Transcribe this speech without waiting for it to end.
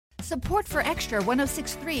Support for Extra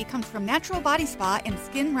 106.3 comes from Natural Body Spa and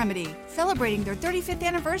Skin Remedy, celebrating their 35th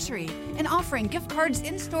anniversary and offering gift cards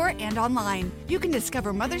in-store and online. You can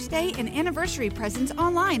discover Mother's Day and anniversary presents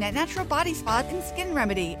online at Natural Body Spa and Skin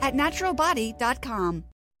Remedy at naturalbody.com.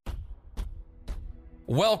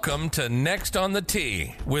 Welcome to Next on the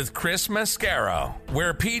Tee with Chris Mascaro,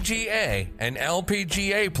 where PGA and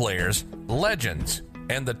LPGA players, legends,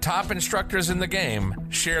 and the top instructors in the game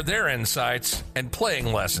share their insights and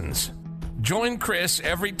playing lessons. Join Chris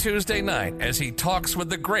every Tuesday night as he talks with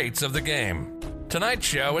the greats of the game. Tonight's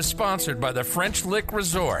show is sponsored by the French Lick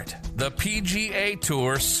Resort, the PGA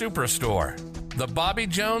Tour Superstore, the Bobby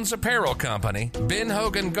Jones Apparel Company, Ben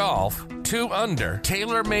Hogan Golf, 2 Under,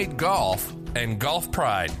 TaylorMade Golf, and Golf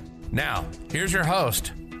Pride. Now, here's your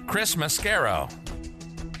host, Chris Mascaro.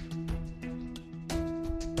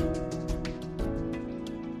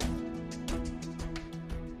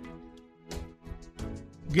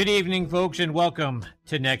 Good evening, folks, and welcome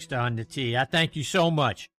to Next on the Tee. I thank you so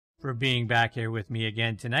much for being back here with me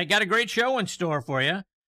again tonight. Got a great show in store for you.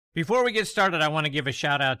 Before we get started, I want to give a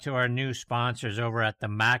shout-out to our new sponsors over at the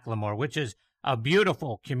Mechem, which is a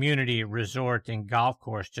beautiful community resort and golf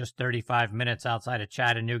course just 35 minutes outside of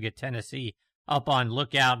Chattanooga, Tennessee, up on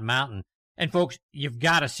Lookout Mountain. And, folks, you've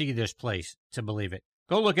got to see this place to believe it.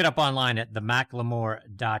 Go look it up online at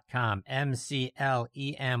themaclemore.com, M-C-L-E-M-O-R-E.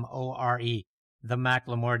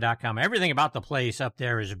 themaclemore.com. Everything about the place up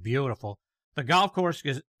there is beautiful. The golf course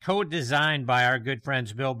is co-designed by our good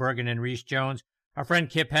friends Bill Bergen and Reese Jones. Our friend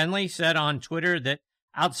Kip Henley said on Twitter that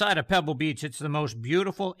outside of Pebble Beach, it's the most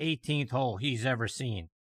beautiful 18th hole he's ever seen.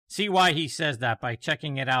 See why he says that by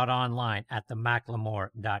checking it out online at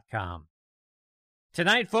themaclemore.com.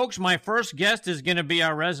 Tonight, folks, my first guest is going to be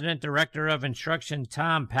our resident director of instruction,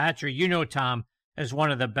 Tom Patri. You know Tom as one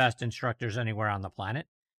of the best instructors anywhere on the planet.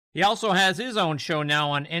 He also has his own show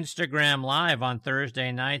now on Instagram Live on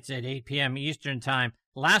Thursday nights at 8 p.m. Eastern Time.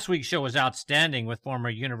 Last week's show was outstanding with former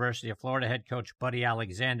University of Florida head coach Buddy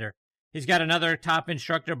Alexander. He's got another top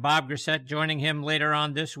instructor, Bob Grissett, joining him later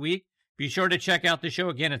on this week. Be sure to check out the show.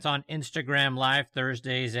 Again, it's on Instagram Live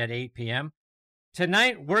Thursdays at 8 p.m.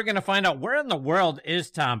 Tonight, we're going to find out where in the world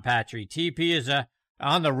is Tom Patri. TP is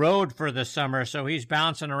on the road for the summer, so he's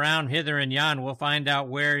bouncing around hither and yon. We'll find out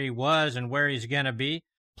where he was and where he's going to be.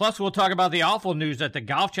 Plus, we'll talk about the awful news that the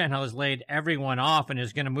Golf Channel has laid everyone off and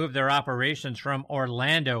is going to move their operations from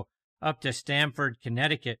Orlando up to Stamford,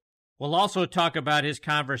 Connecticut. We'll also talk about his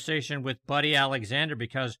conversation with Buddy Alexander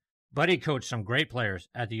because Buddy coached some great players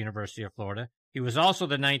at the University of Florida. He was also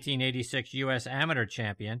the 1986 U.S. Amateur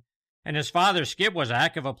Champion. And his father, Skip, was a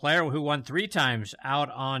heck of a player who won 3 times out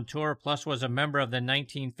on tour, plus was a member of the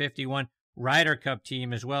 1951 Ryder Cup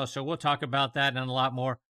team as well. So we'll talk about that and a lot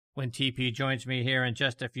more when TP joins me here in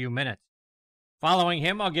just a few minutes. Following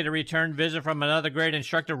him, I'll get a return visit from another great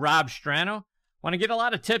instructor, Rob Strano. Want to get a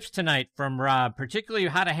lot of tips tonight from Rob, particularly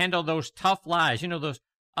how to handle those tough lies. You know, those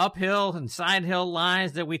uphill and side hill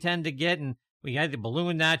lies that we tend to get, and we either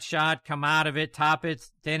balloon that shot, come out of it, top it,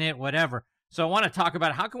 thin it, whatever. So I want to talk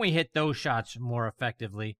about how can we hit those shots more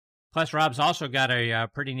effectively. Plus, Rob's also got a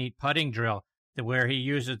pretty neat putting drill where he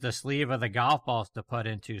uses the sleeve of the golf balls to putt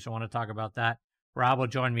into. So I want to talk about that. Rob will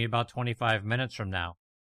join me about 25 minutes from now.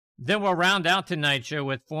 Then we'll round out tonight's show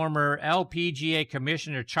with former LPGA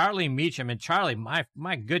Commissioner Charlie Mechem. And Charlie, my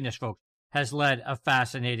goodness, folks, has led a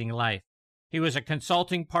fascinating life. He was a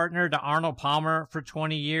consulting partner to Arnold Palmer for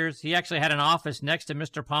 20 years. He actually had an office next to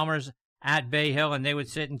Mr. Palmer's at Bay Hill, and they would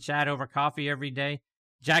sit and chat over coffee every day.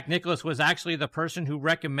 Jack Nicklaus was actually the person who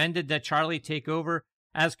recommended that Charlie take over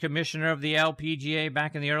as commissioner of the LPGA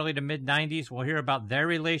back in the early to mid-90s. We'll hear about their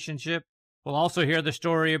relationship. We'll also hear the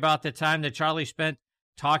story about the time that Charlie spent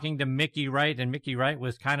talking to Mickey Wright, and Mickey Wright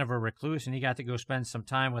was kind of a recluse, and he got to go spend some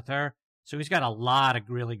time with her. So he's got a lot of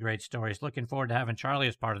really great stories. Looking forward to having Charlie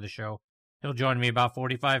as part of the show. He'll join me about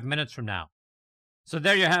 45 minutes from now. So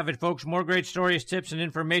there you have it, folks. More great stories, tips, and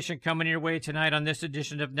information coming your way tonight on this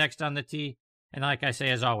edition of Next on the Tee. And like I say,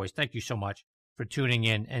 as always, thank you so much for tuning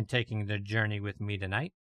in and taking the journey with me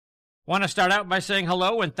tonight. Want to start out by saying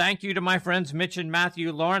hello and thank you to my friends Mitch and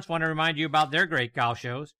Matthew Lawrence. Want to remind you about their great golf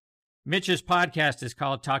shows. Mitch's podcast is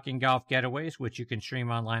called Talking Golf Getaways, which you can stream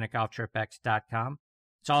online at golftripx.com.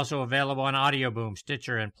 It's also available on Audio Boom,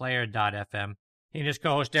 Stitcher, and Player.fm. He and his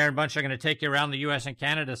co-host Darren Bunch are going to take you around the U.S. and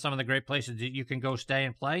Canada, some of the great places that you can go stay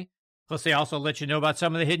and play. Plus, they also let you know about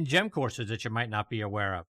some of the hidden gem courses that you might not be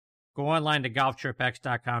aware of. Go online to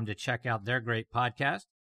golftripx.com to check out their great podcast.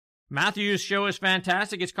 Matthew's show is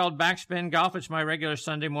fantastic. It's called Backspin Golf. It's my regular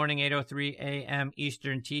Sunday morning, 8:03 a.m.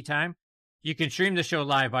 Eastern Tee Time. You can stream the show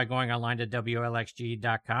live by going online to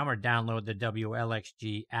WLXG.com or download the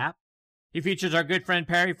WLXG app. He features our good friend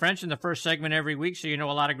Perry French in the first segment every week, so you know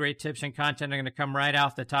a lot of great tips and content are going to come right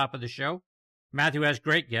off the top of the show. Matthew has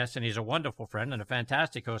great guests, and he's a wonderful friend and a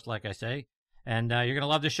fantastic host, like I say. And you're going to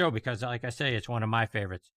love the show because, like I say, it's one of my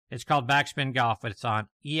favorites. It's called Backspin Golf, but it's on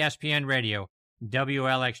ESPN Radio,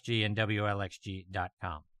 WLXG, and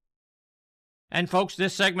WLXG.com. And folks,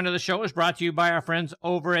 this segment of the show is brought to you by our friends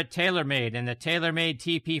over at TaylorMade and the TaylorMade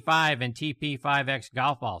TP5 and TP5X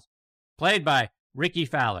golf balls. Played by Ricky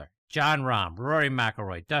Fowler, John Rahm, Rory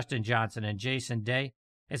McIlroy, Dustin Johnson, and Jason Day.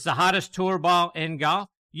 It's the hottest tour ball in golf.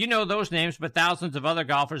 You know those names, but thousands of other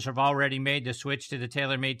golfers have already made the switch to the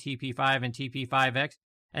TaylorMade TP5 and TP5X.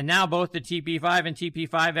 And now both the TP5 and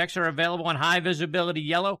TP5X are available in high visibility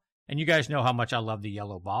yellow. And you guys know how much I love the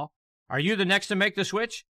yellow ball. Are you the next to make the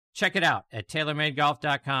switch? Check it out at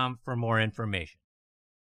TaylorMadeGolf.com for more information.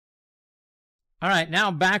 All right,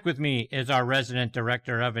 now back with me is our resident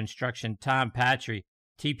director of instruction, Tom Patri.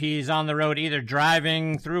 TP is on the road, either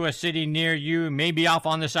driving through a city near you, maybe off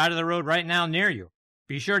on the side of the road right now near you.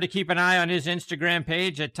 Be sure to keep an eye on his Instagram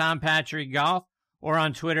page at Tom Patri Golf or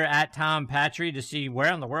on Twitter at Tom Patri to see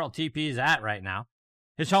where in the world TP is at right now.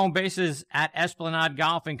 His home base is at Esplanade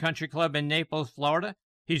Golf and Country Club in Naples, Florida.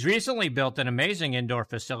 He's recently built an amazing indoor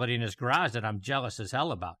facility in his garage that I'm jealous as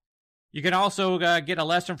hell about. You can also get a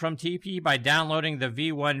lesson from TP by downloading the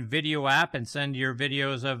V1 video app and send your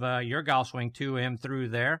videos of your golf swing to him through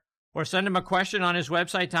there. Or send him a question on his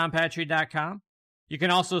website, tompatri.com. You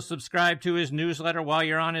can also subscribe to his newsletter while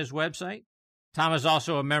you're on his website. Tom is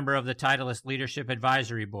also a member of the Titleist Leadership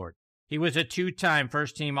Advisory Board. He was a two-time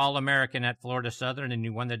first-team All-American at Florida Southern, and he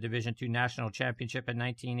won the Division II National Championship in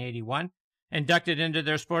 1981. Inducted into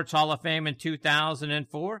their Sports Hall of Fame in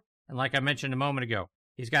 2004. And like I mentioned a moment ago,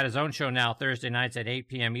 he's got his own show now Thursday nights at 8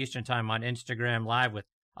 p.m. Eastern Time on Instagram Live with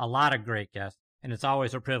a lot of great guests. And it's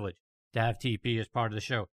always a privilege to have TP as part of the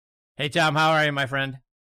show. Hey, Tom, how are you, my friend?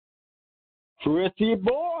 Pretty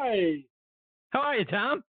boy. How are you,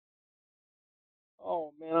 Tom?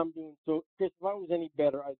 Oh, man, I'm doing so. Chris, if I was any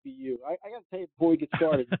better, I'd be you. I got to tell you before we get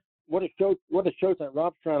started, what a show tonight.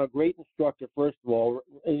 Rob Strano, great instructor, first of all.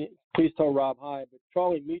 Please tell Rob hi. But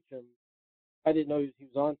Charlie Mechem, I didn't know he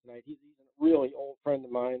was on tonight. He's a really old friend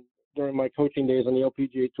of mine during my coaching days on the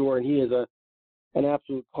LPGA Tour, and he is an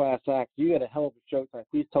absolute class act. You got a hell of a show tonight.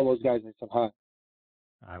 Please tell those guys I said hi.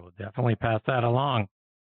 I will definitely pass that along.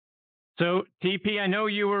 So, TP, I know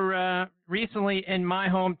you were recently in my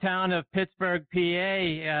hometown of Pittsburgh,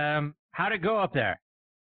 PA. How'd it go up there?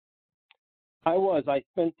 I was. I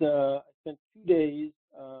spent 2 days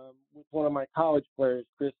with one of my college players,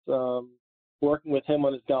 Chris, working with him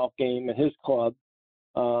on his golf game at his club.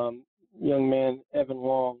 Young man, Evan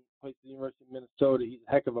Long, plays at the University of Minnesota. He's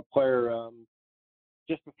a heck of a player.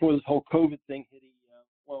 Just before this whole COVID thing hit,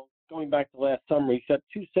 going back to last summer, he shot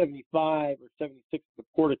 275 or 76 at the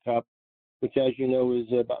Porta Cup, which, as you know, is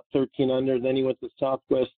about 13 under. Then he went to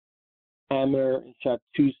Southwest Amateur and shot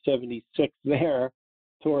 276 there,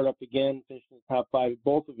 tore it up again, finished in the top 5 at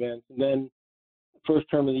both events. And then first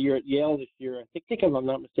term of the year at Yale this year, I think if I'm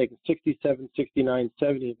not mistaken, 67, 69,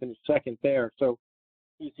 70, and finished second there. So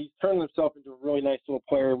he's turned himself into a really nice little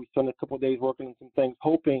player. We spent a couple of days working on some things,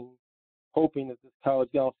 hoping that this college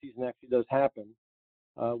golf season actually does happen,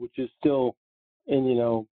 which is still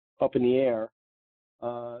up in the air.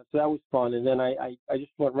 So that was fun. And then I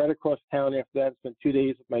just went right across town after that and spent 2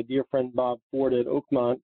 days with my dear friend Bob Ford at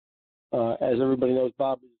Oakmont. As everybody knows,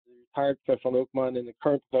 Bob is the retired professional at Oakmont and the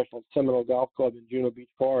current professional at Seminole Golf Club in Juno Beach,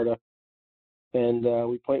 Florida. And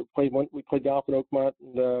we played golf at Oakmont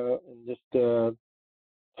and just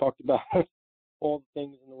talked about all the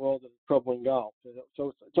things in the world that are troubling golf.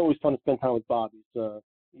 So it's always fun to spend time with Bob.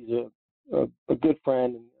 He's a good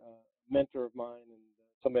friend and a mentor of mine and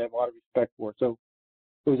somebody I have a lot of respect for. So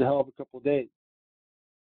it was a hell of a couple of days.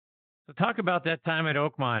 So talk about that time at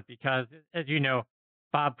Oakmont, because, as you know,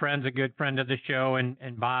 Bob Friend's a good friend of the show, and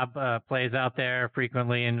Bob plays out there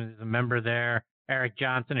frequently and is a member there. Eric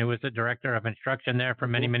Johnson, who was the director of instruction there for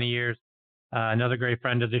many, many years, another great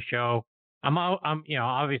friend of the show. I'm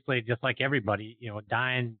obviously, just like everybody,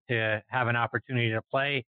 dying to have an opportunity to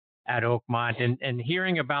play at Oakmont, and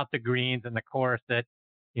hearing about the greens and the course that,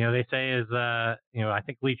 they say is, I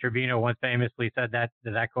think Lee Trevino once famously said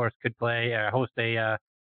that course could host a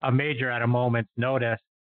major at a moment's notice.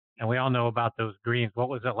 And we all know about those greens. What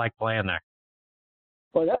was it like playing there?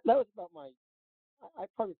 Well, that was about I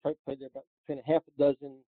probably played there about between a half a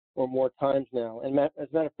dozen or more times now. And as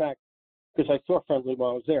a matter of fact, because I saw Friendly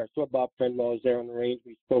while I was there. I saw Bob Friend while I was there on the range.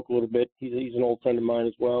 We spoke a little bit. He's an old friend of mine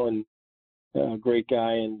as well. And great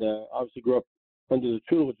guy, and obviously grew up under the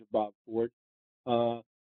tutelage of Bob Ford.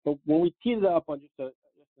 But when we teed it up on just an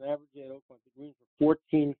average day at Oakland, the greens were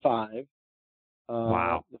 14-5.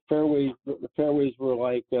 Wow. The fairways were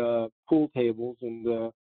like pool tables, and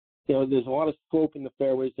there's a lot of slope in the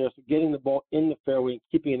fairways there. So getting the ball in the fairway and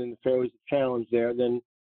keeping it in the fairway is a challenge there. Then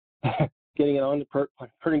getting it on the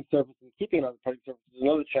putting surface and keeping it on the putting surface is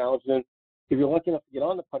another challenge. And then if you're lucky enough to get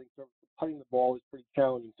on the putting surface, putting the ball is pretty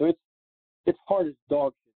challenging. So it's hard as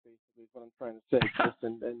dog shit, basically, is what I'm trying to say, Chris.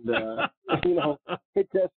 And it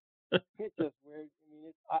just weird. I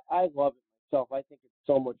mean, I love it myself. I think it's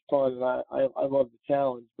so much fun, and I love the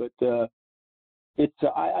challenge. But I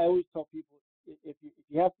always tell people if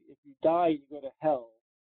you die, you go to hell.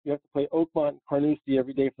 You have to play Oakmont and Carnoustie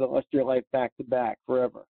every day for the rest of your life, back to back,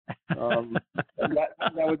 forever. That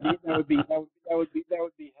would be hell.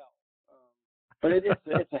 But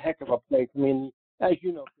it's a heck of a place. I mean, as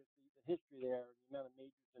you know, Chris, the history there, the amount of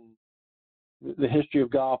majors and the history of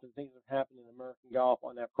golf and things that happen in American golf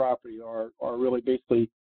on that property are really basically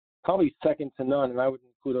probably second to none. And I would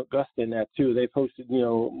include Augusta in that too. They've hosted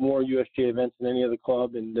more USGA events than any other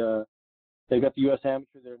club, and they've got the U.S.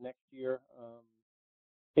 Amateur there next year.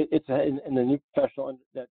 And the new professional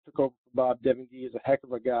that took over for Bob Devingay is a heck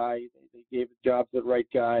of a guy. They gave the job to the right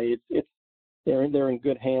guy. They're in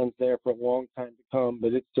good hands there for a long time to come.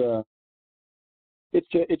 But it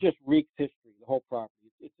just reeks history. The whole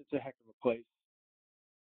property. It's a heck of a place.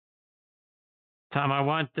 Tom, I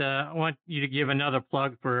want you to give another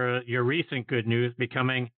plug for your recent good news,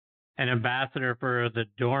 becoming an ambassador for the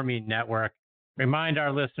Dormy Network. Remind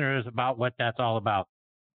our listeners about what that's all about.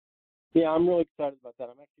 Yeah, I'm really excited about that.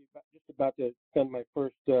 I'm actually just about to spend my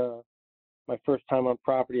first time on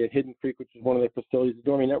property at Hidden Creek, which is one of their facilities. The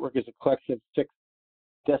Dormy Network is a collection of 6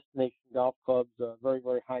 destination golf clubs, very,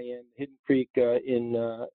 very high end. Hidden Creek in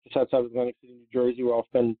just outside of Atlantic City, New Jersey, where I'll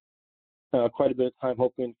spend quite a bit of time,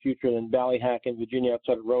 hopefully in the future, and then Ballyhack in Virginia,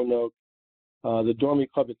 outside of Roanoke. The Dormy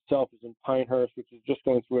Club itself is in Pinehurst, which is just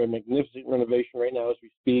going through a magnificent renovation right now as we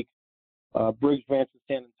speak. Briggs Ranch in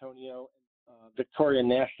San Antonio, Victoria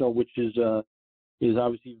National, which is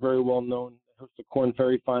obviously very well known, hosts the Corn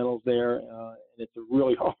Ferry Finals there, and it's a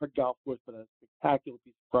really hard golf course, but a spectacular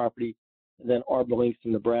piece of property. And then Arbor Links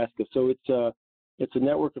in Nebraska. So it's a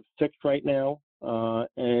network of 6 right now,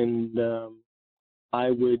 and I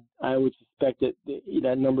would suspect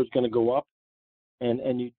that number is going to go up. And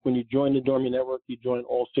when you join the Dormy Network, you join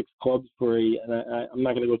all 6 clubs for and I'm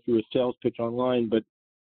not going to go through a sales pitch online, but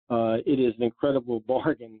it is an incredible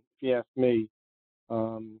bargain, if you ask me.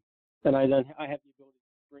 And I have the ability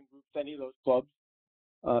to bring groups to any of those clubs.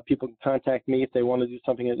 People can contact me if they want to do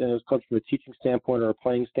something in those clubs from a teaching standpoint or a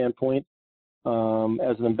playing standpoint.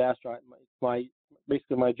 As an ambassador,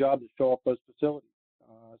 basically my job is to show off those facilities.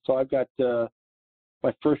 So I've got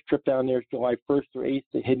my first trip down there is July 1st through 8th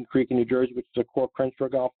to Hidden Creek in New Jersey, which is a core Crenshaw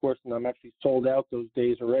golf course, and I'm actually sold out those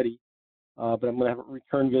days already. But I'm going to have a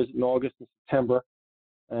return visit in August and September,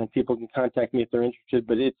 and people can contact me if they're interested.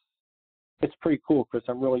 But it's pretty cool, Chris.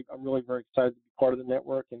 I'm really very excited to be part of the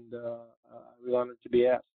network, and I'm really honored to be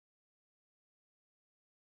asked.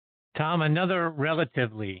 Tom, another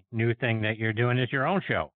relatively new thing that you're doing is your own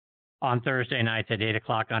show on Thursday nights at 8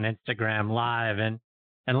 o'clock on Instagram Live.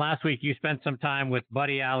 And last week you spent some time with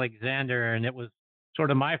Buddy Alexander, and it was sort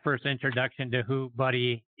of my first introduction to who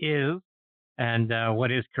Buddy is and what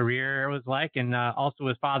his career was like, and also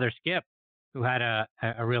his father, Skip, who had a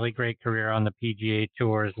really great career on the PGA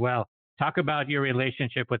Tour as well. Talk about your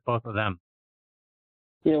relationship with both of them.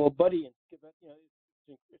 Well, Buddy and Skip,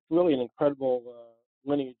 it's really an incredible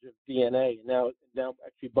lineage of DNA. And now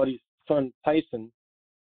actually Buddy's son, Tyson,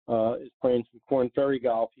 is playing some Corn Ferry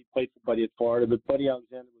golf. He played for Buddy at Florida, but Buddy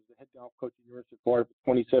Alexander was the head golf coach at the University of Florida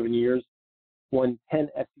for 27 years, won 10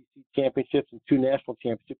 SEC championships and 2 national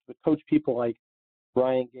championships, but coached people like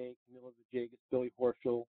Brian Gay, Camilo Villegas, Billy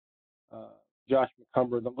Horschel, Josh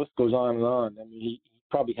McCumber. The list goes on and on. I mean, he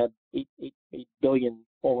probably had 8 billion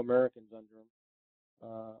All-Americans under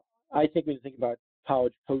him. I think when you think about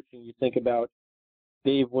college coaching, you think about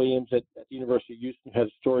Dave Williams at the University of Houston, had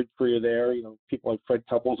a storied career there. People like Fred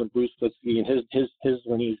Couples and Bruce Litsky, and his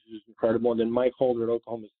lineage is incredible. And then Mike Holder at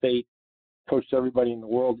Oklahoma State coached everybody in the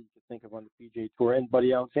world you could think of on the PGA Tour, and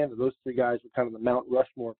Buddy Alexander. Those 3 guys were kind of the Mount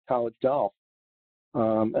Rushmore of college golf.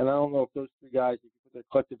 And I don't know if those 3 guys, if you put their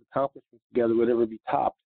collective accomplishments together, would ever be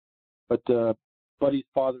topped. But Buddy's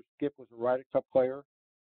father, Skip, was a Ryder Cup player,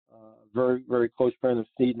 very, very close friend of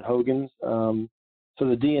Snead and Hogan's. So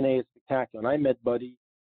the DNA is spectacular. And I met Buddy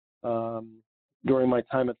during my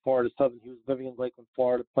time at Florida Southern. He was living in Lakeland,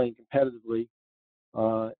 Florida, playing competitively.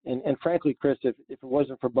 And frankly, Chris, if it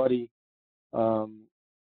wasn't for Buddy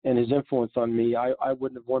and his influence on me, I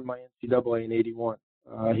wouldn't have won my NCAA in '81.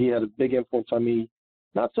 He had a big influence on me,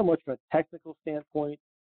 not so much from a technical standpoint,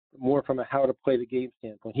 but more from a how to play the game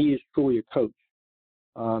standpoint. He is truly a coach.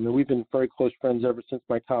 And we've been very close friends ever since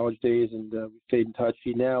my college days, and we stayed in touch.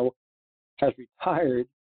 He now has retired,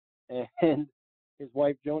 and his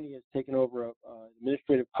wife, Joni, has taken over an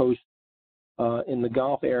administrative post in the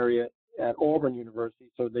golf area at Auburn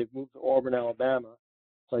University. So they've moved to Auburn, Alabama.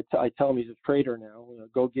 So I tell him he's a traitor now.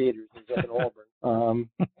 Go Gators! He's up in Auburn.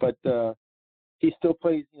 But he still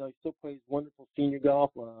plays. He still plays wonderful senior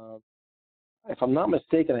golf. If I'm not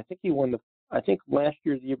mistaken, I think he won I think last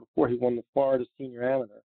year, the year before, he won the Florida Senior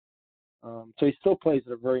Amateur. So he still plays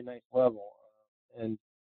at a very nice level. And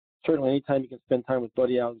certainly, anytime you can spend time with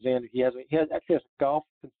Buddy Alexander, he actually has a golf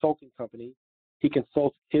consulting company. He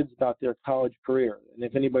consults kids about their college career. And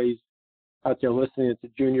if anybody's out there listening, it's a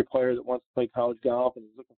junior player that wants to play college golf and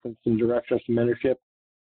is looking for some direction or some mentorship,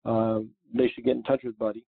 they should get in touch with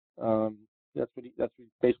Buddy. That's what he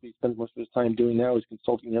basically spends most of his time doing now, is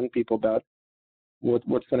consulting young people about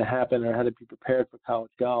what's going to happen or how to be prepared for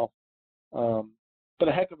college golf. But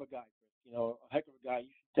a heck of a guy, Chris. A heck of a guy. You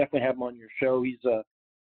should definitely have him on your show.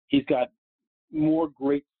 He's got more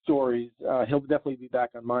great stories. He'll definitely be back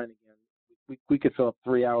on mine again. We could fill up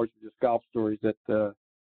 3 hours with just golf stories that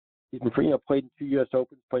he's been played in 2 U.S.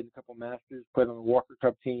 Opens, played in a couple Masters, played on the Walker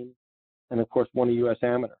Cup team, and of course won a U.S.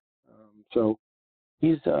 Amateur. So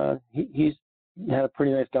he's had a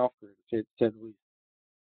pretty nice golf career, to say the least.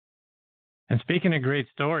 And speaking of great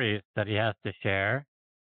stories that he has to share,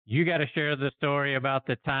 you got to share the story about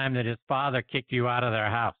the time that his father kicked you out of their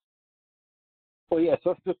house. Well, yeah.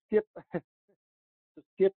 So Skip,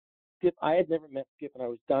 I had never met Skip, and I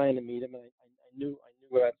was dying to meet him, and I knew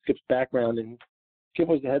about Skip's background, and Skip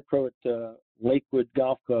was the head pro at Lakewood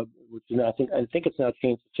Golf Club, which is now, I think it's now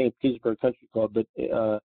changed to St. Petersburg Country Club, but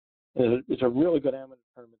it's a really good amateur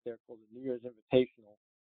tournament there called the New Year's Invitational,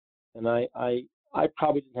 and I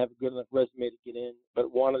probably didn't have a good enough resume to get in,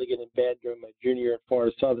 but wanted to get in bad during my junior year at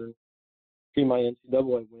Florida Southern, see my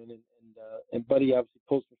NCAA win, and Buddy obviously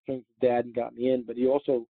pulled some strings with Dad and got me in, but he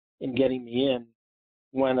also, in getting me in,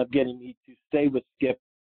 wound up getting me to stay with Skip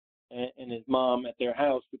and his mom at their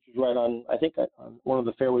house, which is right on, I think, on one of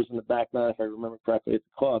the fairways in the back nine, if I remember correctly, at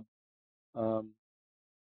the club.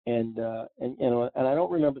 And I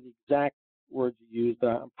don't remember the exact words he used, but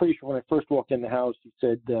I'm pretty sure when I first walked in the house, he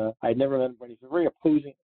said, I'd never met anybody. He's a very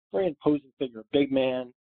imposing figure, a big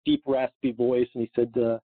man, deep, raspy voice, and he said,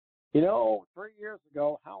 3 years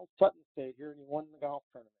ago, Hal Sutton stayed here and he won the golf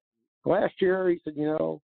tournament. Last year, he said,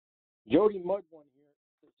 Jody Mudd won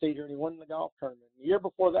here, stayed here and he won the golf tournament. The year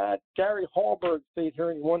before that, Gary Hallberg stayed here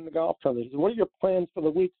and he won the golf tournament. He said, what are your plans for the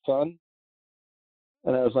week, son?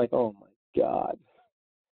 And I was like, oh my God.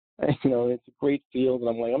 It's a great field, and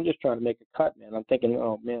I'm like, I'm just trying to make a cut, man. I'm thinking,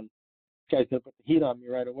 oh man, this guy's gonna put the heat on me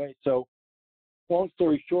right away. So, long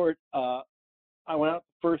story short, I went out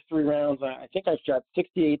the first 3 rounds. I think I shot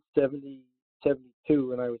 68, 70,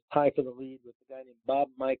 72, and I was tied for the lead with a guy named Bob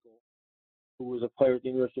Michael, who was a player at the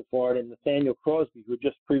University of Florida, and Nathaniel Crosby, who had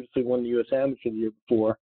just previously won the U.S. Amateur the year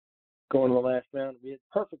before, going to the last round. We had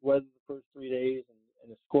perfect weather the first 3 days,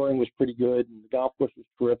 and the scoring was pretty good, and the golf course was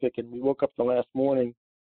terrific. And we woke up the last morning,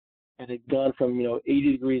 and it had gone from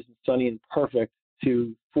 80 degrees and sunny and perfect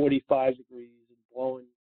to 45 degrees and blowing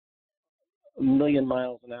a million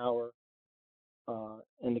miles an hour.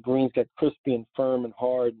 And the greens got crispy and firm and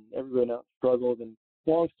hard, and everyone else struggled. And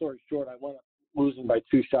long story short, I wound up losing by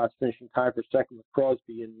 2 shots, finishing tied for second with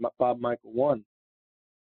Crosby, and Bob Michael won.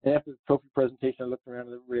 And after the trophy presentation, I looked around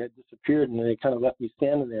and everybody had disappeared, and they kind of left me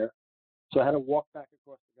standing there. So I had to walk back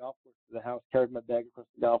across the golf course to the house, carried my bag across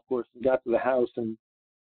the golf course, and got to the house.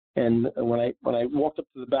 And when I walked up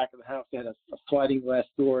to the back of the house, they had a sliding glass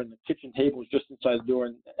door, and the kitchen table was just inside the door.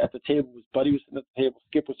 And at the table was Buddy was sitting at the table,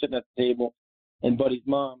 Skip was sitting at the table, and Buddy's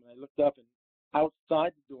mom. And I looked up, and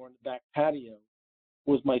outside the door in the back patio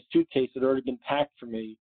was my suitcase that had already been packed for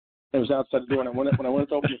me. It was outside the door, and when I went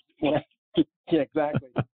to open it, yeah, exactly.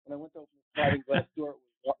 When I went to open the sliding glass door,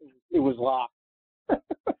 it was locked.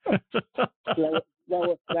 So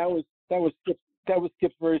that was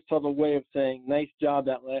Skip's very subtle way of saying, "Nice job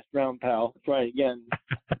that last round, pal." Try again.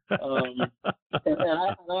 And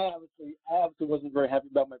I obviously wasn't very happy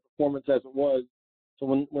about my performance as it was. So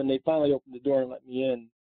when they finally opened the door and let me in,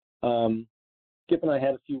 Skip and I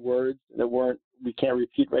had a few words that we can't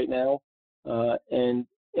repeat right now. And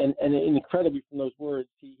incredibly from those words,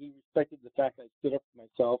 he respected the fact that I stood up for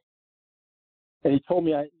myself, and he told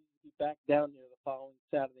me I'd be back down there the following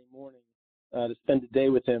Saturday morning to spend the day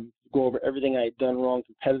with him, go over everything I had done wrong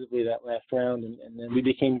competitively that last round, and then we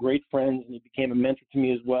became great friends, and he became a mentor to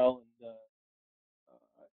me as well.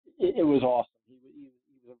 And it was awesome. He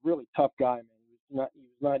was a really tough guy, man. He was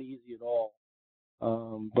not easy at all.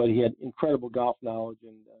 But he had incredible golf knowledge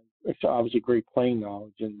and obviously great playing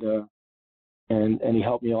knowledge, and he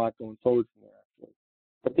helped me a lot going forward from there, actually.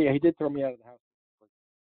 But yeah, he did throw me out of the house.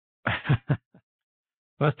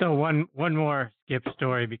 Let's do one more Skip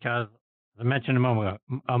story, because as I mentioned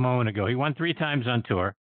a moment ago, he won 3 times on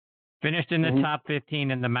tour, finished in the top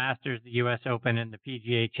 15 in the Masters, the U.S. Open, and the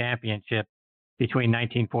PGA Championship between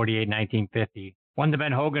 1948 and 1950. Won the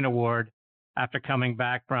Ben Hogan Award after coming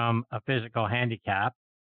back from a physical handicap.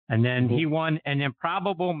 And then he won an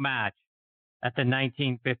improbable match at the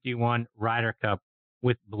 1951 Ryder Cup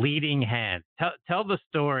with bleeding hands. Tell the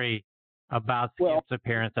story about Skip's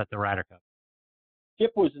appearance at the Ryder Cup.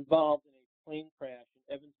 Skip was involved in a plane crash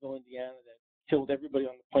in Evansville, Indiana, that killed everybody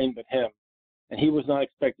on the plane but him, and he was not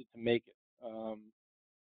expected to make it.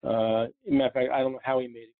 In fact, I don't know how he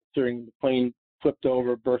made it, considering the plane flipped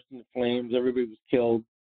over, burst into flames, everybody was killed,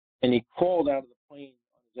 and he crawled out of the plane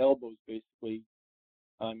on his elbows, basically.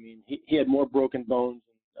 I mean, he had more broken bones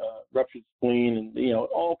and ruptured spleen, and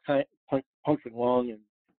all kinds of punctured lung and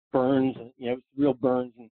burns, and real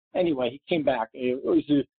burns. And anyway, he came back. It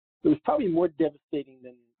was probably more devastating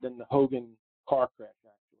than the Hogan car crash,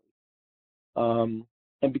 actually.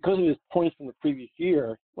 And because of his points from the previous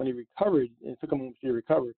year, when he recovered, and it took him a moment to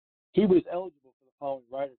recover, he was eligible for the following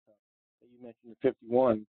Ryder Cup that you mentioned, the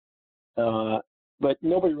 51. But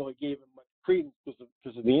nobody really gave him much credence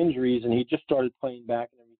because of the injuries, and he just started playing back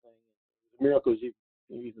and everything. It was a miracle he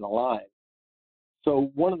was even alive.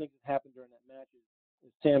 So one of the things that happened during that match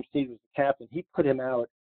is Sam Snead was the captain. He put him out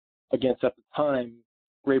against, at the time,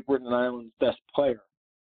 Great Britain and Ireland's best player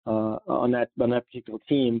on that particular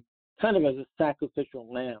team, kind of as a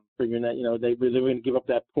sacrificial lamb, figuring that they were going to give up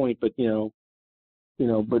that point, but he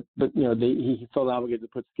felt obligated to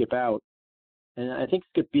put Skip out, and I think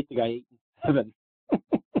Skip beat the guy 8-7.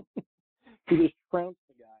 He just trounced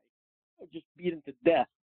the guy, just beat him to death,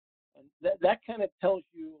 and that kind of tells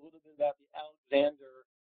you a little bit about the Alexander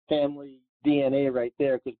family DNA right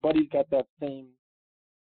there, because Buddy's got that same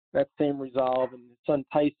resolve, and his son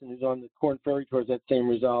Tyson, who's on the Corn Ferry Tour, has that same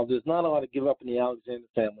resolve. There's not a lot of give up in the Alexander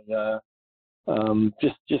family.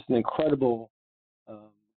 Just an incredible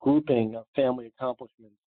grouping of family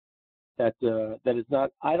accomplishments that is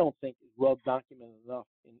not, I don't think, is well documented enough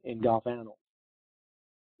in golf annals.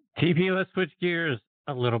 TP, let's switch gears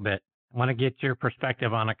a little bit. I want to get your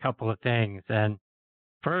perspective on a couple of things. And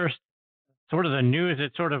first, sort of the news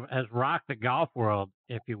that sort of has rocked the golf world,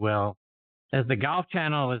 if you will, as the Golf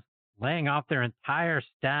Channel is laying off their entire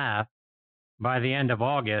staff by the end of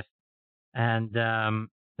August, and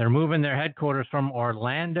they're moving their headquarters from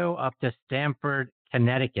Orlando up to Stamford,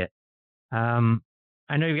 Connecticut.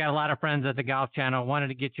 I know you've got a lot of friends at the Golf Channel. Wanted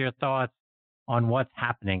to get your thoughts on what's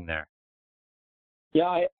happening there.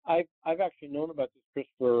 Yeah, I've actually known about this, Chris,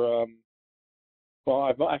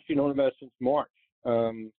 I've actually known about it since March.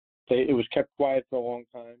 It was kept quiet for a long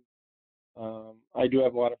time. I do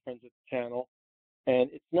have a lot of friends at the channel, and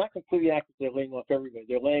it's not completely accurate they're laying off everybody.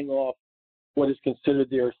 They're laying off what is considered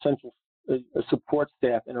their essential support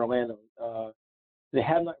staff in Orlando. They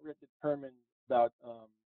have not yet determined about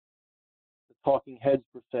the talking heads,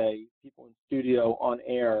 per se, people in studio, on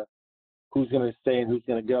air, who's going to stay and who's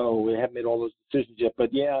going to go. They haven't made all those decisions yet.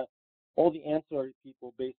 But, yeah, all the ancillary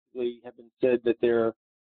people basically have been said that they're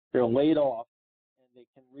laid off, and they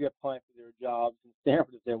can reapply for their jobs in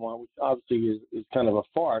Stanford if they want, which obviously is kind of a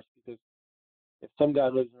farce, because if some guy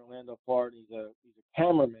lives in Orlando, Florida, he's a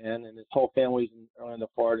cameraman, and his whole family's in Orlando,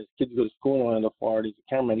 Florida, his kids go to school in Orlando, Florida, he's a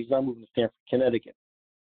cameraman, he's not moving to Stanford, Connecticut.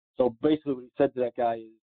 So basically what he said to that guy is,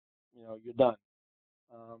 you're done.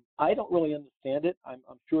 I don't really understand it. I'm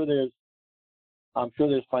sure there's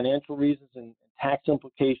financial reasons and tax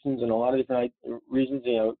implications and a lot of different reasons,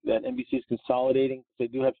 that NBC is consolidating. They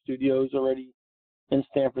do have studios already in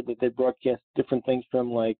Stanford that they broadcast different things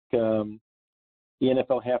from, like the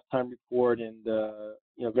NFL halftime report and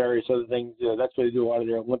various other things. That's where they do a lot of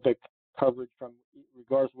their Olympic coverage from,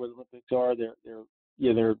 regardless of where the Olympics are.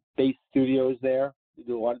 They're base studios there. They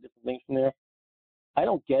do a lot of different things from there. I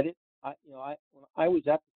don't get it. When I was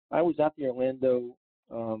at the Orlando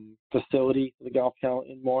facility for the Golf Channel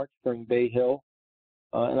in March during Bay Hill,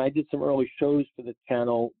 and I did some early shows for the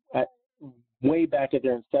channel way back at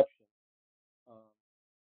their inception.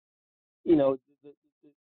 The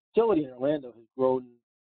facility in Orlando has grown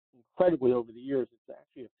incredibly over the years. It's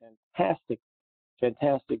actually a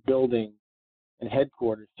fantastic building and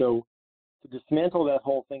headquarters. So to dismantle that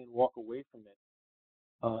whole thing and walk away from it,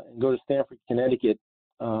 and go to Stamford, Connecticut.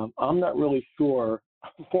 I'm not really sure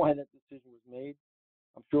why that decision was made.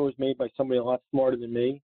 I'm sure it was made by somebody a lot smarter than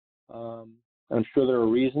me. I'm sure there are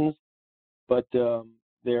reasons, but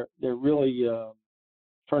they're really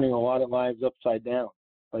turning a lot of lives upside down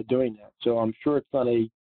by doing that. So I'm sure it's not a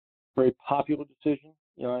very popular decision.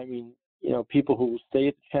 People who will stay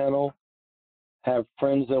at the channel have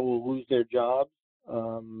friends that will lose their jobs,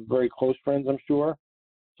 very close friends, I'm sure.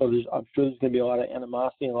 So I'm sure there's going to be a lot of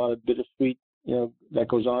animosity and a lot of bittersweet, that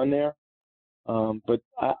goes on there. But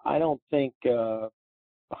I don't think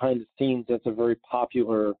behind the scenes that's a very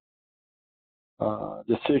popular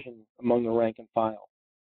decision among the rank and file.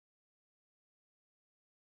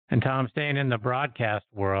 And Tom, staying in the broadcast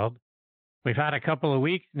world, we've had a couple of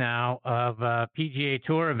weeks now of PGA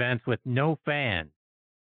Tour events with no fans.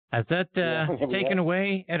 Has that taken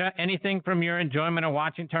away anything from your enjoyment of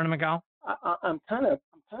watching tournament golf? I'm kind of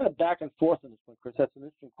back and forth on this one, Chris. That's an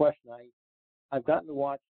interesting question. I've gotten to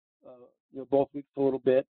watch both weeks a little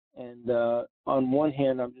bit, and on one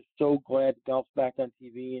hand, I'm just so glad golf's back on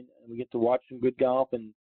TV and we get to watch some good golf,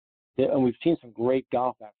 and we've seen some great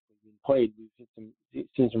golf actually being played. We've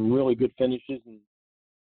seen some really good finishes, and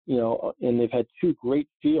and they've had two great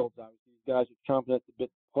fields. Obviously, these guys are chomping at the bit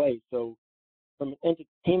to play. So, from an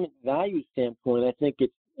entertainment value standpoint, I think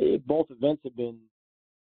both events have been.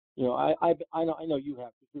 I know you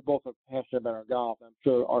have, because we both are passionate about our golf. I'm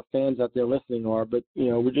sure our fans out there listening are, but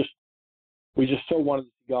we just so wanted to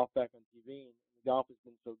see golf back on TV, and the golf has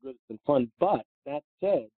been so good, it's been fun. But that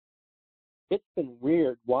said, it's been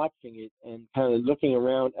weird watching it and kind of looking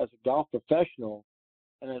around as a golf professional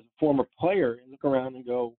and as a former player, and look around and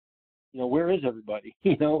go, where is everybody?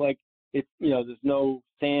 There's no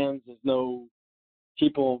stands, there's no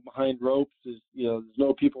people behind ropes, there's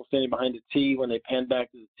no people standing behind the tee when they pan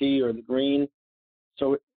back to the tee or the green.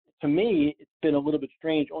 So to me, it's been a little bit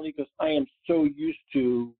strange, only because I am so used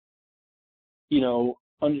to,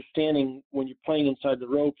 understanding when you're playing inside the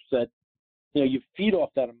ropes that, you feed off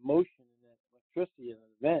that emotion and that electricity in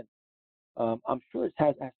an event. I'm sure it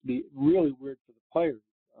has to be really weird for the players.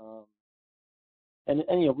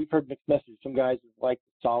 And we've heard mixed messages. Some guys have liked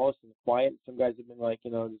the solace and the quiet. Some guys have been like,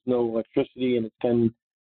 there's no electricity and it's been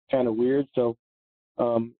kind of weird. So,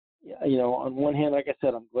 on one hand, like I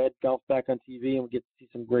said, I'm glad golf's back on TV and we get to see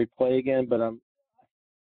some great play again. But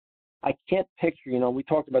I can't picture, we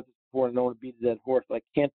talked about this before, and I don't want to beat a dead horse. But I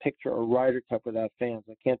can't picture a Ryder Cup without fans.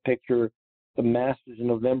 I can't picture the Masters in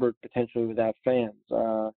November potentially without fans.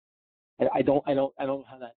 I don't know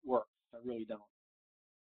how that works. I really don't.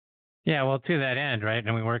 Yeah, well, to that end, right?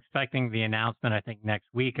 I mean, we're expecting the announcement, I think, next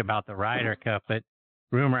week about the Ryder Cup, but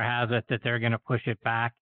rumor has it that they're going to push it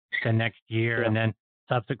back to next year, and then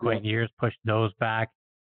subsequent years push those back.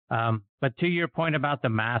 But to your point about the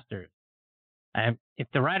Masters, if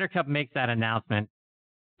the Ryder Cup makes that announcement,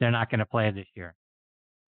 they're not going to play this year.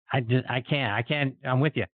 I can't. I'm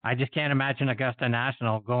with you. I just can't imagine Augusta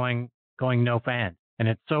National going no fans, and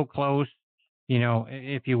it's so close,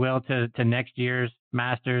 if you will, to next year's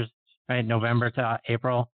Masters. Right, November to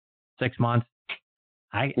April, 6 months.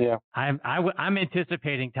 I'm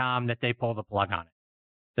anticipating, Tom, that they pull the plug on it.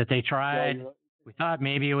 That they tried. Yeah, we thought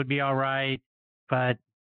maybe it would be all right, but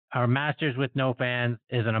our Masters with no fans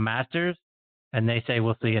isn't a Masters, and they say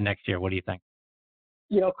we'll see you next year. What do you think?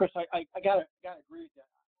 Chris, I gotta agree with that.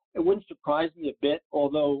 It wouldn't surprise me a bit,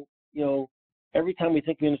 although every time we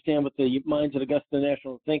think we understand what the minds of Augusta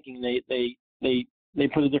National are thinking, they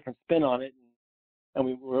put a different spin on it.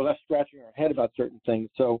 And we're left scratching our head about certain things.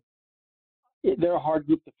 So they're a hard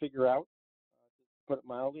group to figure out, to put it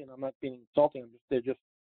mildly. And I'm not being insulting. They're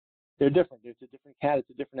different. It's a different cat. It's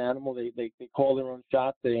a different animal. They call their own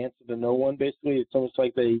shots. They answer to no one. Basically, it's almost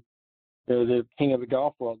like they're the king of the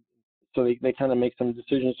golf world. So they kind of make some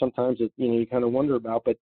decisions sometimes that you kind of wonder about.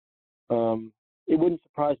 But it wouldn't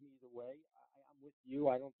surprise me either way. I'm with you.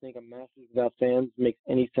 I don't think a Masters without fans makes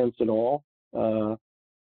any sense at all.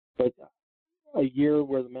 But a year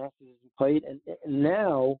where the Masters isn't played, and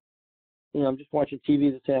now, I'm just watching TV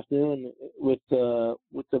this afternoon with the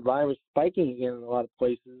virus spiking again in a lot of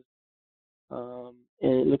places, and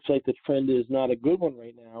it looks like the trend is not a good one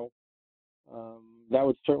right now. That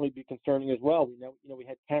would certainly be concerning as well. We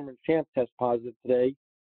had Cameron Champ test positive today.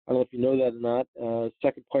 I don't know if you know that or not.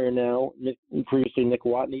 Second player now. Previously, Nick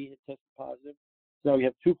Watney had tested positive. Now we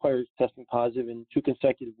have two players testing positive in 2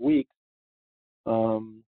 consecutive weeks.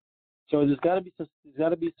 So there's got to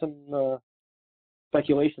be some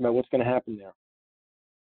speculation about what's going to happen there.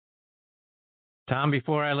 Tom,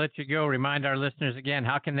 before I let you go, remind our listeners again,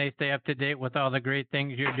 how can they stay up to date with all the great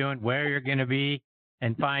things you're doing, where you're going to be,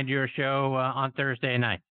 and find your show on Thursday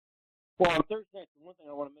night? Well, on Thursday night, the one thing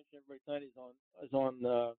I want to mention every night is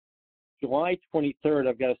on July 23rd.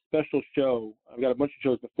 I've got a special show. I've got a bunch of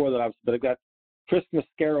shows before that, obviously, but I've got Chris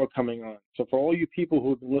Mascaro coming on. So for all you people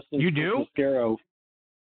who have been listening to Chris Mascaro,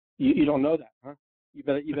 you don't know that, huh? You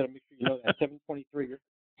better make sure you know that. 7:23.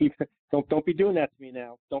 Don't be doing that to me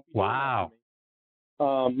now. Don't be doing that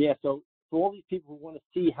to me. Yeah. So for all these people who want to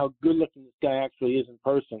see how good looking this guy actually is in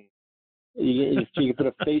person, you can put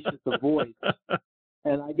a face with the voice,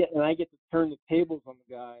 and I get to turn the tables on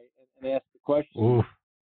the guy and ask the questions.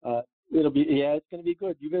 It's going to be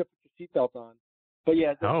good. You better put your seatbelt on. But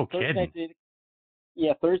yeah,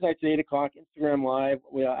 Thursday night's at 8 o'clock. Instagram Live.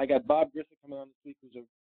 I got Bob Grissom coming on this week,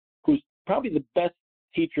 who's probably the best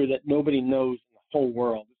teacher that nobody knows in the whole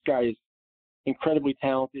world. This guy is incredibly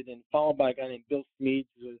talented, and followed by a guy named Bill Smeeds,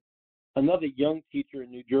 who's another young teacher in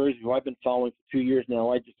New Jersey who I've been following for 2 years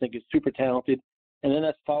now. I just think is super talented. And then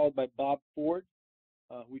that's followed by Bob Ford,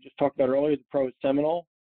 who we just talked about earlier, the pro at Seminole.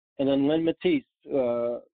 And then Len Matisse,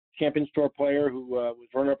 Champions Tour player who was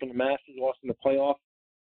runner-up in the Masters, lost in the playoff,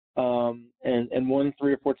 and won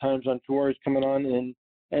 3 or 4 times on tour, is coming on.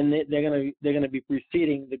 And they're gonna be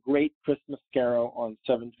preceding the great Chris Mascaro on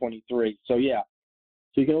 7/23. So yeah,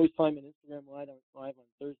 so you can always find me on Instagram Live on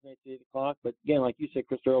Thursday nights at 8 o'clock. But again, like you said,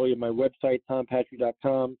 Chris, earlier, my website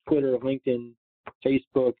tompatri.com, Twitter, LinkedIn,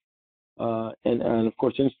 Facebook, and of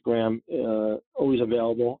course Instagram, always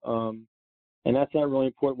available. And that's not really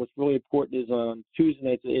important. What's really important is on Tuesday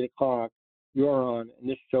nights at 8 o'clock, you're on, and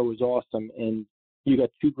this show is awesome. And you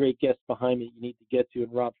got 2 great guests behind me you need to get to,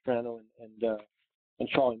 and Rob Strano and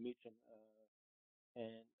Charlie Mechem.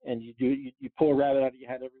 And you pull a rabbit out of your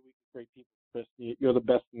hat every week with great people, Chris. You're the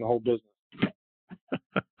best in the whole business.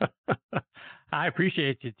 I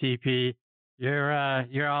appreciate you, TP.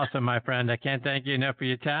 You're awesome, my friend. I can't thank you enough for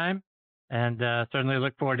your time, and certainly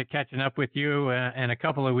look forward to catching up with you in a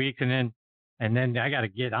couple of weeks. And then I got to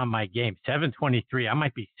get on my game. 7:23. I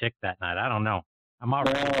might be sick that night. I don't know. I'm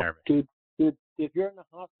already nervous. Dude, if you're in the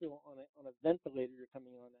hospital on a ventilator, you're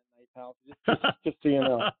coming on that night, pal. Just so you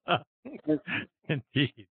know.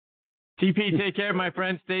 Indeed. TP, take care, my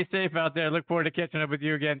friend. Stay safe out there. Look forward to catching up with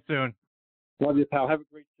you again soon. Love you, pal. Have a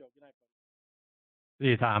great show. Good night, buddy. See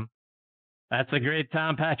you, Tom. That's the great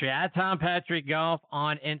Tom Patri. At Tom Patri Golf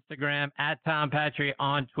on Instagram. At Tom Patri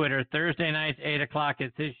on Twitter. Thursday nights, 8 o'clock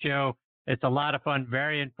is his show. It's a lot of fun,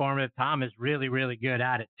 very informative. Tom is really, really good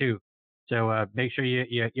at it, too. So make sure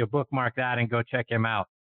you bookmark that and go check him out.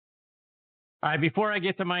 All right, before I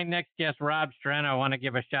get to my next guest, Rob Strano, I want to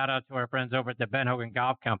give a shout-out to our friends over at the Ben Hogan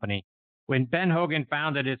Golf Company. When Ben Hogan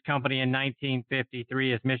founded his company in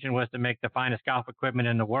 1953, his mission was to make the finest golf equipment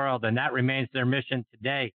in the world, and that remains their mission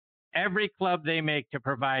today. Every club they make to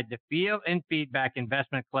provide the feel and feedback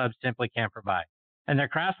investment clubs simply can't provide. And their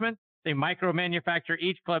craftsmen, they micro-manufacture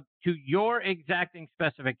each club to your exacting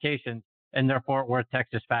specifications in their Fort Worth,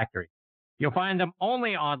 Texas factory. You'll find them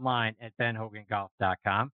only online at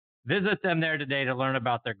benhogangolf.com. Visit them there today to learn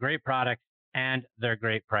about their great products and their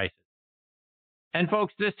great prices. And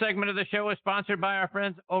folks, this segment of the show is sponsored by our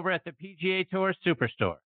friends over at the PGA Tour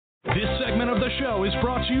Superstore. This segment of the show is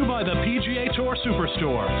brought to you by the PGA Tour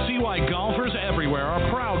Superstore. See why golfers everywhere are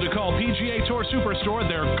proud to call PGA Tour Superstore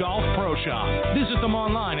their golf pro shop. Visit them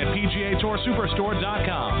online at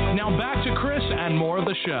PGATourSuperstore.com. Now back to Chris and more of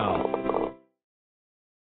the show.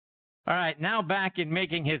 All right, now back in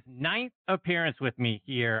making his 9th appearance with me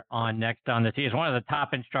here on Next on the Tee. He's one of the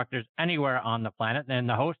top instructors anywhere on the planet, and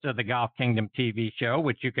the host of the Golf Kingdom TV show,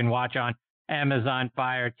 which you can watch on Amazon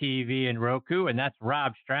Fire TV and Roku, and that's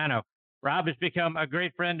Rob Strano. Rob has become a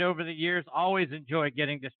great friend over the years. Always enjoyed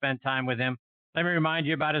getting to spend time with him. Let me remind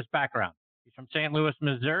you about his background. He's from St. Louis,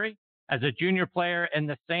 Missouri. As a junior player in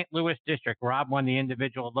the St. Louis district, Rob won the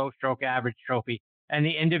individual low stroke average trophy and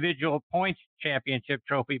the individual points championship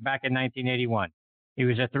trophy back in 1981. He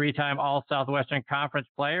was a 3-time All-Southwestern Conference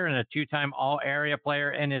player and a 2-time All-Area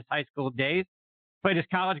player in his high school days. Played his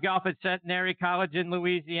college golf at Centenary College in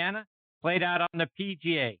Louisiana. Played out on the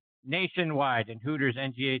PGA, Nationwide, and Hooters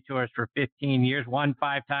NGA Tours for 15 years. Won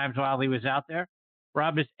 5 times while he was out there.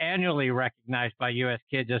 Rob is annually recognized by U.S.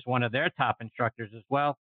 Kids as one of their top instructors as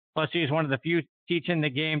well. Plus, he's one of the few teaching the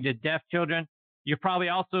game to deaf children. You've probably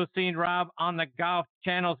also seen Rob on the Golf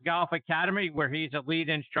Channel's Golf Academy, where he's a lead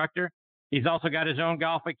instructor. He's also got his own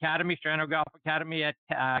golf academy, Strano Golf Academy at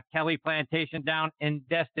Kelly Plantation down in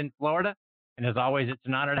Destin, Florida. And as always, it's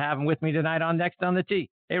an honor to have him with me tonight on Next on the Tee.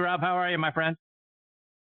 Hey, Rob, how are you, my friend?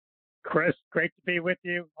 Chris, great to be with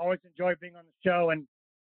you. Always enjoy being on the show. And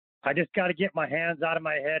I just got to get my hands out of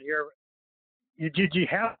my head here. Did you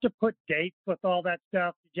have to put dates with all that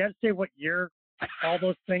stuff? Did you have to say what year all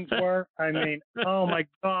those things were. I mean, oh my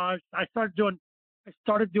gosh. I started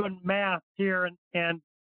doing math here and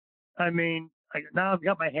I mean, now I've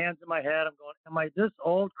got my hands in my head. I'm going, am I this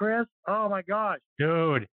old, Chris? Oh my gosh.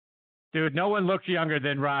 Dude, no one looks younger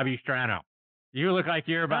than Robbie Strano. You look like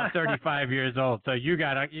you're about 35 years old, so you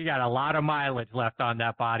got a lot of mileage left on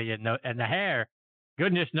that body, and the hair.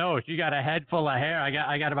 Goodness knows, you got a head full of hair.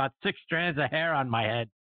 I got about 6 strands of hair on my head.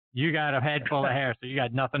 You got a head full of hair, so you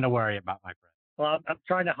got nothing to worry about, my friend. Well, I'm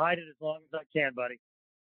trying to hide it as long as I can, buddy.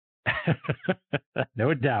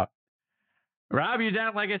 No doubt. Rob, you're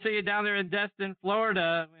down there in Destin,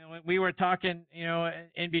 Florida. We were talking,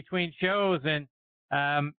 in between shows, and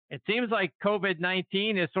it seems like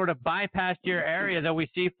COVID-19 has sort of bypassed your area, though we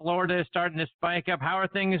see Florida is starting to spike up. How are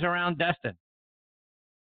things around Destin?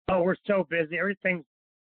 Oh, we're so busy. Everything's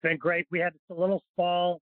been great. We had a little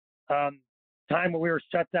fall time where we were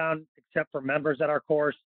shut down except for members at our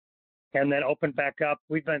course and then opened back up.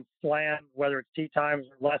 We've been slammed, whether it's tee times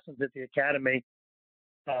or lessons at the academy.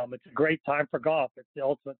 It's a great time for golf. It's the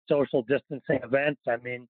ultimate social distancing event. I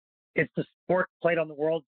mean, it's the sport played on the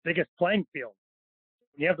world's biggest playing field.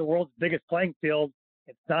 When you have the world's biggest playing field,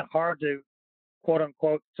 it's not hard to, quote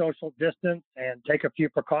unquote, social distance and take a few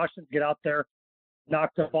precautions, get out there,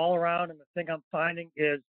 knock the ball around. And the thing I'm finding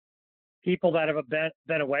is people that have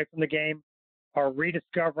been away from the game are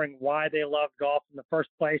rediscovering why they loved golf in the first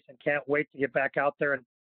place and can't wait to get back out there and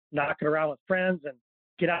knock it around with friends and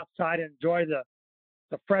get outside and enjoy the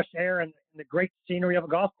fresh air and the great scenery of a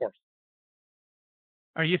golf course.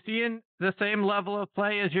 Are you seeing the same level of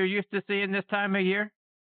play as you're used to seeing this time of year?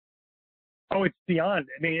 Oh, it's beyond.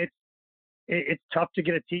 I mean, it's tough to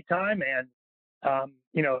get a tee time, and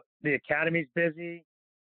the academy's busy.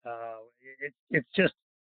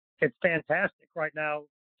 It's fantastic right now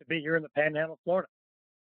to be here in the Panhandle, Florida.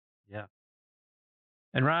 Yeah.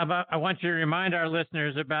 And Rob, I want you to remind our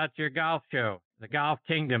listeners about your golf show, the Golf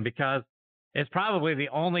Kingdom, because it's probably the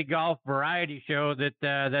only golf variety show that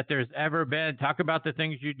there's ever been. Talk about the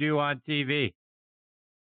things you do on TV.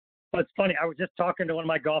 Well, it's funny. I was just talking to one of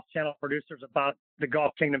my Golf Channel producers about the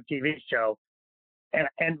Golf Kingdom TV show,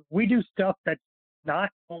 and we do stuff that's not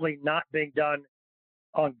only not being done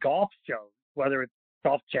on golf shows, whether it's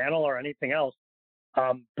Golf Channel or anything else,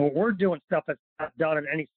 but we're doing stuff that's not done in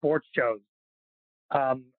any sports shows.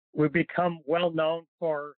 We've become well known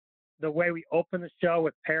for the way we open the show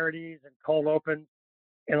with parodies and cold opens.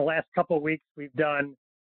 In the last couple of weeks, we've done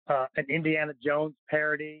an Indiana Jones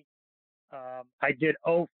parody. I did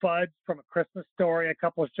Oh Fudge from A Christmas Story a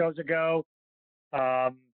couple of shows ago.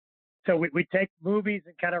 So we take movies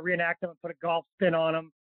and kind of reenact them and put a golf spin on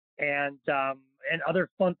them and other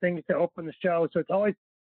fun things to open the show. So it's always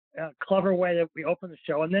a clever way that we open the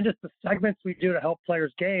show. And then just the segments we do to help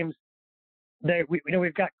players' games.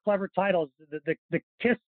 We've got clever titles. The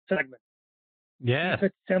KISS segment. Yeah. Keep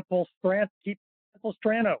it simple, keep simple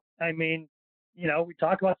Strano. I mean, we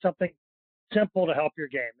talk about something simple to help your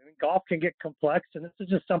game. I mean, golf can get complex, and this is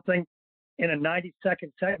just something in a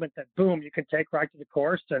 90-second segment that, boom, you can take right to the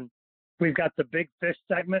course. And we've got the Big Fish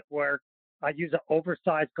segment where I use an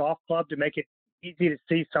oversized golf club to make it easy to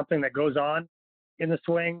see something that goes on in the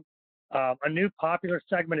swing. A new popular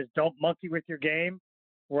segment is Don't Monkey with Your Game,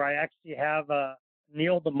 where I actually have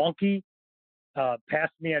Neil the monkey pass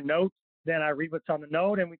me a note. Then I read what's on the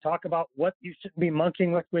note, and we talk about what you shouldn't be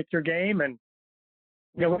monkeying with your game. And,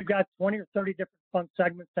 we've got 20 or 30 different fun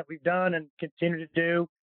segments that we've done and continue to do.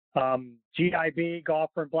 GIB,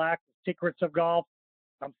 Golfer in Black, The Secrets of Golf.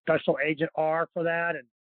 I'm Special Agent R for that. And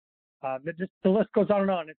the list goes on.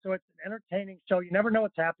 And so it's an entertaining show. You never know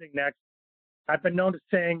what's happening next. I've been known to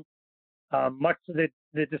sing, much to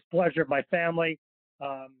the displeasure of my family.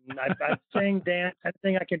 I sing, dance,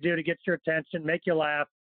 anything I can do to get your attention, make you laugh,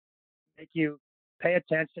 make you pay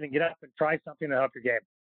attention and get up and try something to help your game.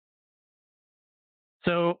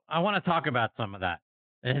 So I want to talk about some of that.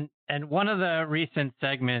 And one of the recent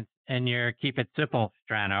segments in your Keep It Simple,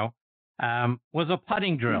 Strano, was a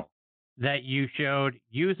putting drill that you showed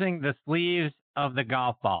using the sleeves of the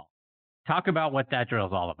golf ball. Talk about what that drill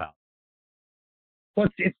is all about. Well,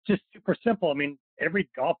 it's just super simple. I mean, every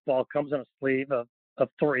golf ball comes in a sleeve of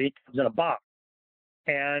 3, comes in a box.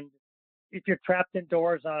 And if you're trapped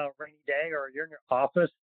indoors on a rainy day or you're in your office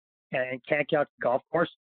and can't get out to the golf course,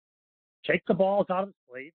 take the balls out of the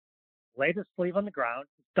sleeve, lay the sleeve on the ground,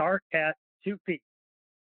 start at 2 feet,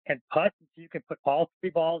 and putt until you can put all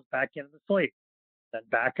 3 balls back into the sleeve. Then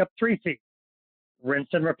back up 3 feet, rinse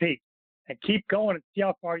and repeat, and keep going and see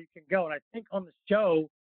how far you can go. And I think on the show,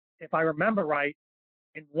 if I remember right,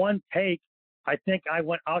 in one take, I think I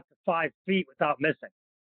went out to 5 feet without missing.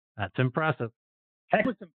 That's impressive. I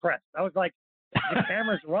was impressed. I was like, The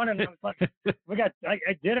camera's running. I was like,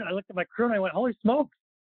 I did it. I looked at my crew and I went, holy smokes.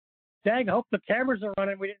 Dang, I hope the cameras are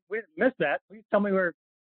running. We didn't miss that. Please tell me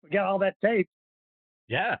we got all that tape.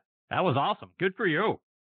 Yeah, that was awesome. Good for you.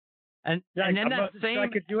 And then I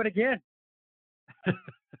could do it again.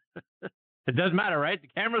 It doesn't matter, right? The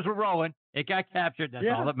cameras were rolling. It got captured. That's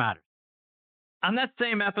all that matters. On that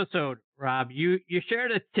same episode, Rob, you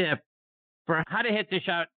shared a tip for how to hit the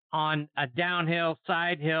shot on a downhill,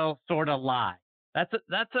 side hill sort of lie. That's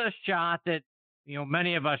a shot that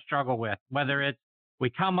many of us struggle with. Whether it's we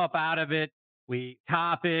come up out of it, we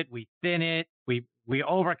top it, we thin it, we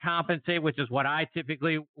overcompensate, which is what I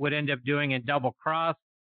typically would end up doing and double cross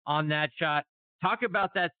on that shot. Talk about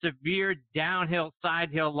that severe downhill, side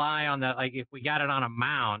hill lie on that. Like if we got it on a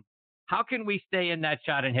mound, how can we stay in that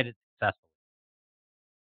shot and hit it successfully?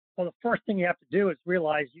 Well, the first thing you have to do is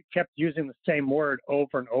realize you kept using the same word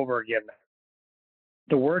over and over again.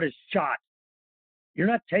 The word is shot. You're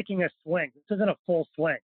not taking a swing. This isn't a full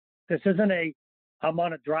swing. This isn't I'm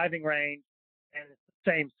on a driving range and it's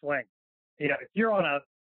the same swing. If you're on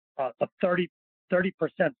a 30%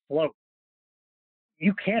 slope,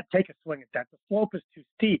 you can't take a swing at that. The slope is too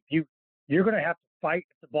steep. You're going to have to fight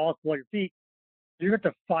if the ball's below your feet. You're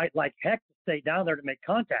going to fight like heck to stay down there to make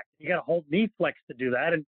contact. You got to hold knee flex to do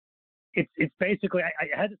that. And it's basically,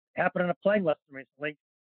 I had this happen in a playing lesson recently.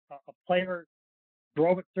 A player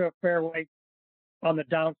drove it through a fairway on the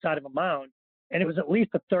downside of a mound, and it was at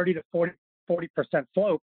least a 30 to 40%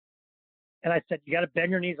 slope. And I said, you got to bend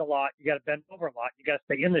your knees a lot. You got to bend over a lot. You got to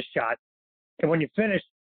stay in the shot. And when you finish,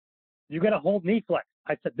 you got to hold knee flex.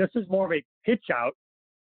 I said, this is more of a pitch out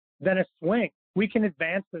than a swing. We can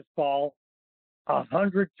advance this ball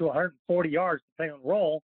 100 to 140 yards, depending on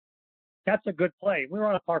roll. That's a good play. We were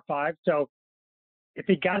on a par 5, so if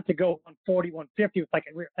he got it to go 140, 150, it was like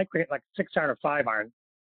I think we hit like 6 iron or 5 iron.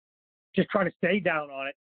 Just trying to stay down on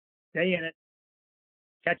it, stay in it,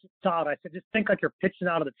 catch it solid. I said, just think like you're pitching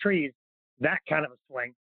out of the trees, that kind of a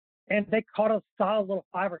swing. And they caught a solid little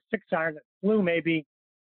 5 or 6 iron that flew maybe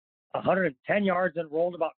 110 yards and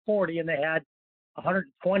rolled about 40, and they had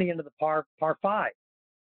 120 into the par 5.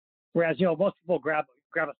 Whereas, most people grab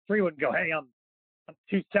a 3-wood and go, hey, I'm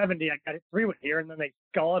 270, I got a 3-wood here, and then they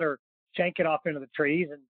skull it or shank it off into the trees,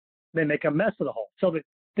 and they make a mess of the hole. So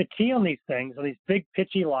the key on these things, on these big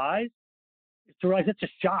pitchy lies, is to realize it's a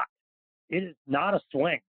shot. It is not a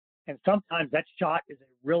swing. And sometimes that shot is a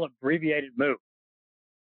real abbreviated move.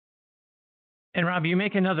 And Rob, you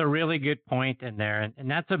make another really good point in there, and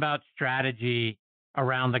that's about strategy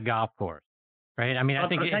around the golf course, right? I mean, I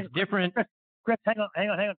think it's different. Chris, hang on.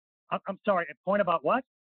 I'm sorry. A point about what?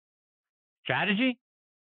 Strategy?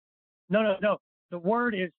 No. The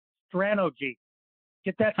word is Strano G.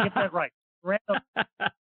 Get that right. Strano.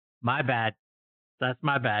 My bad. That's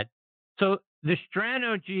my bad. So the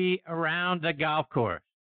Strano G around the golf course,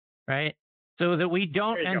 right? So that we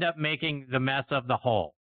don't end up making the mess of the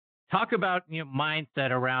hole. Talk about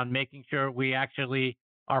mindset around making sure we actually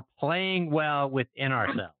are playing well within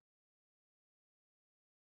ourselves.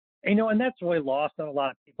 And that's really lost on a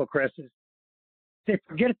lot of people, Chris, is they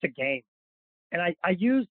forget it's a game. And I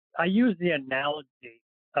use the analogy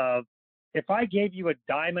of if I gave you a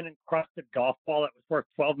diamond encrusted golf ball that was worth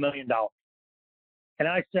 $12 million, and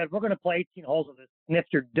I said, we're going to play 18 holes of this, and if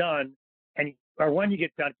you're done, or when you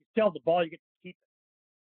get done, if you still have the ball, you get to keep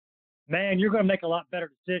it. Man, you're going to make a lot better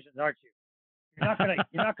decisions, aren't you? You're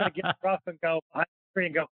not going to get rough and go behind the tree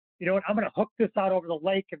and go, you know what, I'm going to hook this out over the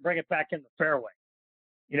lake and bring it back in the fairway.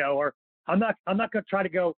 Or I'm not going to try to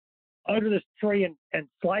go under this tree and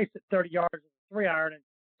slice it 30 yards with a 3-iron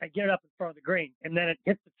and get it up in front of the green. And then it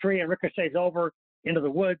hits the tree and ricochets over into the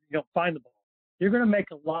woods. You don't find the ball. You're going to make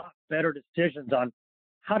a lot better decisions on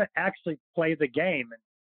how to actually play the game.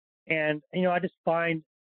 And I just find,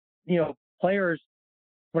 players,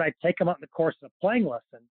 when I take them out in the course of a playing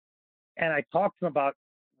lesson and I talk to them about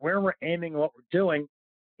where we're aiming and what we're doing,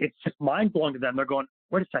 it's just mind blowing to them. They're going,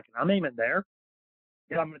 wait a second, I'm aiming there.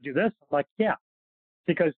 I'm going to do this. I'm like, yeah,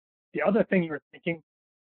 because the other thing you're thinking,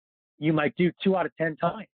 you might do 2 out of 10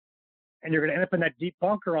 times, and you're going to end up in that deep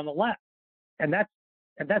bunker on the left, and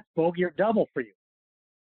that's bogey or double for you.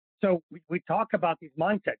 So we talk about these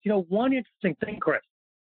mindsets. One interesting thing, Chris,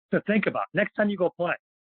 to think about next time you go play,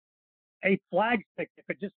 a flag stick, if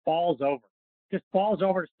it just falls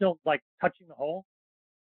over still like touching the hole,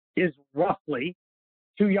 is roughly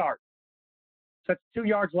 2 yards. So it's 2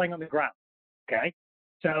 yards laying on the ground. Okay.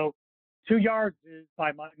 So 2 yards is,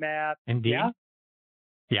 by my math. Indeed.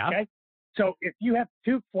 Yeah. Okay. So if you have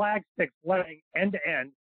 2 flag sticks laying end to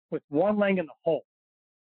end with one laying in the hole,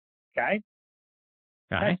 okay,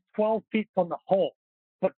 that's 12 feet from the hole.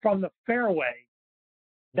 But from the fairway,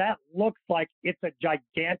 that looks like it's a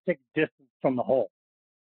gigantic distance from the hole.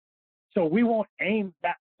 So we won't aim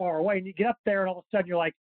that far away. And you get up there and all of a sudden you're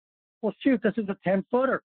like, well, shoot, this is a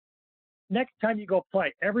 10-footer. Next time you go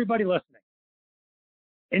play, everybody listening,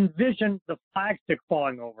 envision the flagstick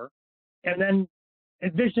falling over and then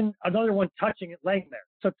envision another one touching it laying there.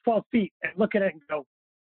 So 12 feet, and look at it and go,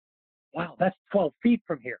 wow, that's 12 feet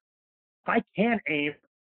from here. I can aim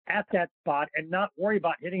at that spot and not worry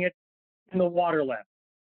about hitting it in the water left,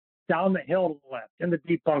 down the hill to the left, in the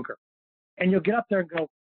deep bunker. And you'll get up there and go,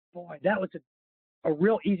 boy, that was a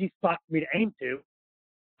real easy spot for me to aim to.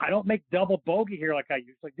 I don't make double bogey here like I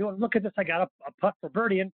usually do. And look at this, I got a putt for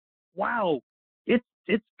birdie, and wow, it's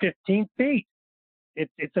 15 feet.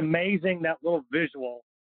 It's amazing, that little visual,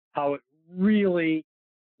 how it really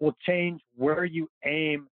will change where you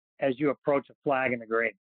aim as you approach a flag in the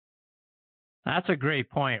green. That's a great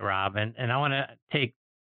point, Rob. And I want to take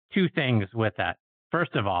two things with that.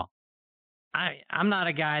 First of all, I'm not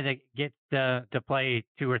a guy that gets to play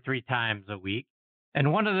 2 or 3 times a week.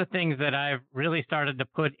 And one of the things that I've really started to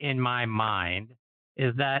put in my mind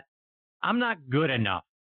is that I'm not good enough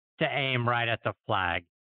to aim right at the flag,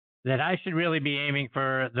 that I should really be aiming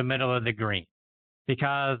for the middle of the green.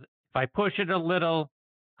 Because if I push it a little,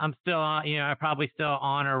 I'm still on, I probably still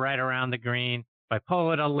on or right around the green. If I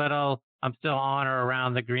pull it a little, I'm still on or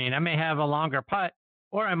around the green. I may have a longer putt,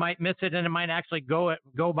 or I might miss it and it might actually go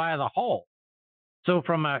by the hole. So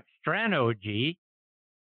from a Strano G,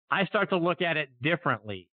 I start to look at it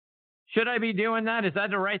differently. Should I be doing that? Is that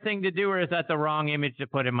the right thing to do, or is that the wrong image to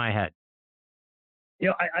put in my head?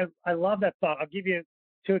 I love that thought. I'll give you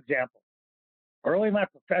 2 examples. Early in my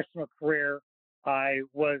professional career, I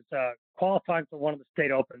was qualifying for one of the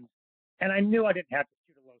state opens, and I knew I didn't have to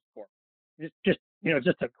shoot a low score,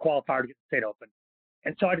 just a qualifier to get the state open.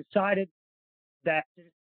 And so I decided that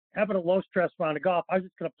having a low stress round of golf, I was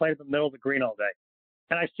just going to play in the middle of the green all day.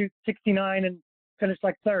 And I shoot 69 and finish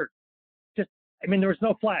like 3rd. There was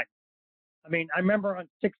no flag. I remember on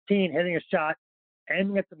 16 hitting a shot,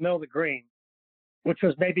 aiming at the middle of the green, which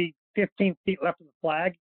was maybe 15 feet left of the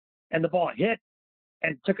flag, and the ball hit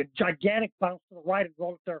and took a gigantic bounce to the right and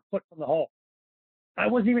rolled up there a foot from the hole. I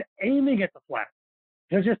wasn't even aiming at the flag.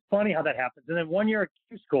 It was just funny how that happens. And then one year at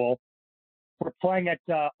Q School, we're playing at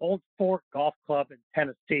Old Fort Golf Club in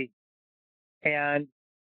Tennessee, and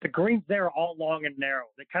the greens there are all long and narrow.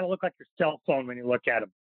 They kind of look like your cell phone when you look at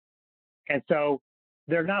them. And so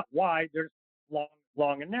they're not wide, they're just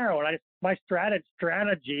long and narrow. And my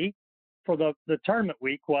strategy for the tournament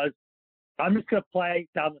week was, I'm just going to play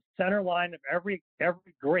down the center line of every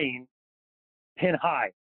green, pin high.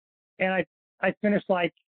 And I finished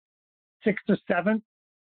like 6th or 7th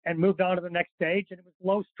and moved on to the next stage, and it was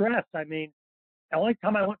low stress. The only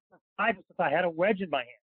time I went for 5 was if I had a wedge in my hand.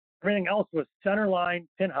 Everything else was center line,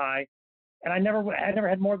 pin high, and I never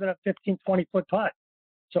had more than a 15, 20-foot putt.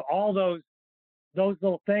 So all those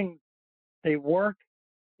little things, they work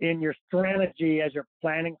in your strategy as you're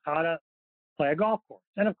planning how to play a golf course.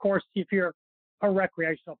 And of course, if you're a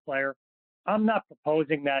recreational player, I'm not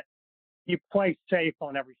proposing that you play safe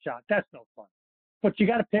on every shot. That's no fun. But you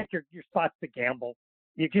got to pick your spots to gamble.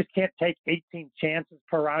 You just can't take 18 chances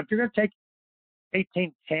per round. If you're going to take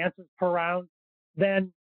 18 chances per round,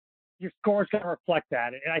 then your score is going to reflect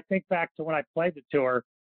that. And I think back to when I played the tour,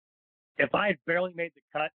 if I had barely made the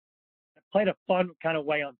cut, I played a fun kind of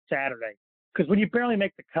way on Saturday. Because when you barely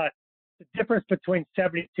make the cut, the difference between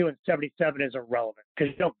 72 and 77 is irrelevant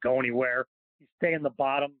because you don't go anywhere. You stay in the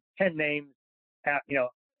bottom, 10 names on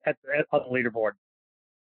the leaderboard.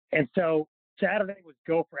 And so Saturday was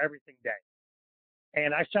go for everything day.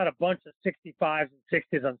 And I shot a bunch of 65s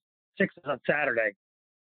and 6s on Saturday,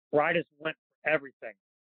 where I just went for everything.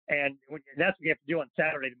 And that's what you have to do on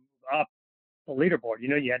Saturday to move up the leaderboard.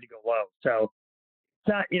 You had to go low. So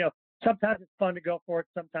it's not, sometimes it's fun to go for it.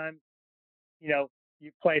 Sometimes,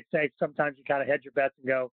 you play it safe. Sometimes you kind of hedge your bets and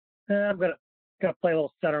go, I'm going to play a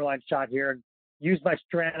little center line shot here and use my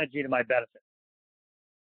strategy to my benefit.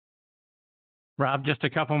 Rob, just a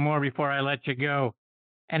couple more before I let you go.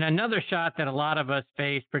 And another shot that a lot of us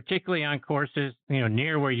face, particularly on courses,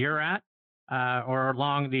 near where you're at, or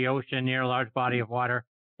along the ocean near a large body of water,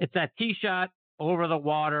 it's that tee shot over the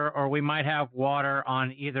water, or we might have water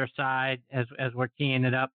on either side as we're teeing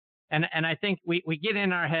it up. And I think we get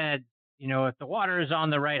in our head, if the water is on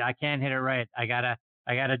the right, I can't hit it right. I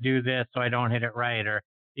gotta do this so I don't hit it right. Or,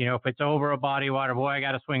 if it's over a body of water, boy, I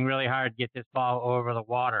got to swing really hard to get this ball over the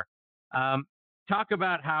water. Talk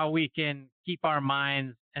about how we can keep our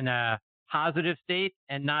minds in a positive state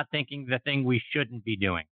and not thinking the thing we shouldn't be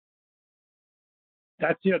doing.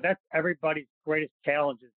 That's everybody's greatest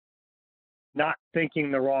challenge is not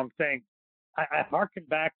thinking the wrong thing. I harken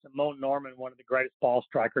back to Mo Norman, one of the greatest ball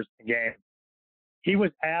strikers in the game. He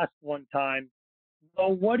was asked one time,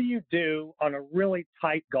 "Well, what do you do on a really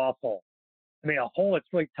tight golf hole? I mean, a hole that's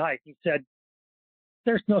really tight." He said,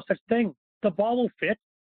 "There's no such thing. The ball will fit."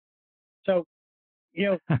 So,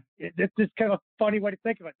 it's just kind of a funny way to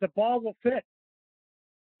think of it. The ball will fit.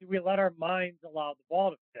 Do we let our minds allow the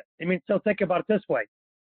ball to fit? I mean, so think about it this way.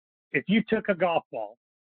 If you took a golf ball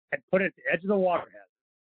and put it at the edge of the waterhead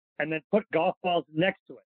and then put golf balls next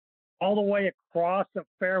to it, all the way across the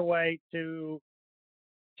fairway to,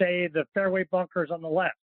 say, the fairway bunkers on the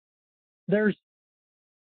left, there's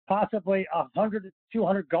possibly 100 to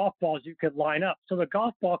 200 golf balls you could line up. So the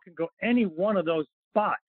golf ball can go any one of those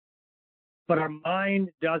spots. But our mind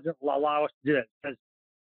doesn't allow us to do it. It says,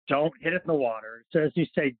 don't hit it in the water. So as you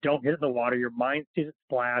say, don't hit it in the water. Your mind sees it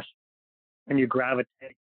splash, and you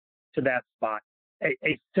gravitate to that spot.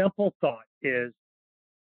 A simple thought is,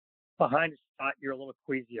 behind a shot, you're a little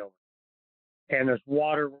queasy over. And there's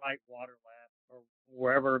water right, water left, or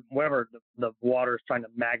wherever the water is trying to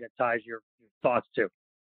magnetize your thoughts to.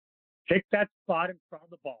 Pick that spot in front of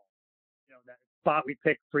the ball. That spot we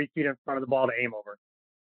pick 3 feet in front of the ball to aim over.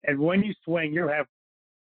 And when you swing, you have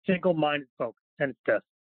single-minded focus. And it's this.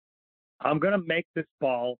 I'm going to make this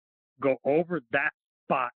ball go over that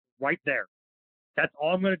spot right there. That's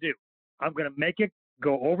all I'm going to do. I'm going to make it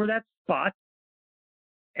go over that spot.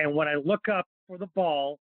 And when I look up for the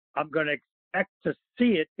ball, I'm going to expect to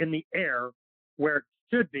see it in the air where it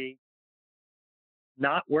should be,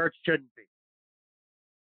 not where it shouldn't be.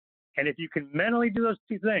 And if you can mentally do those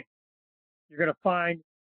two things, you're going to find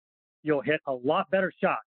you'll hit a lot better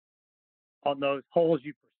shots on those holes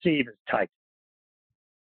you perceive as tight.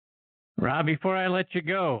 Rob, before I let you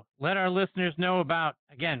go, let our listeners know about,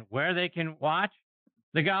 again, where they can watch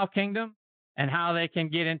the Golf Kingdom and how they can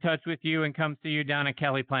get in touch with you and come see you down at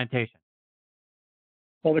Kelly Plantation.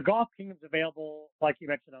 Well, the Golf Kingdom's available, like you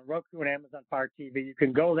mentioned, on Roku and Amazon Fire TV. You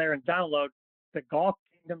can go there and download the Golf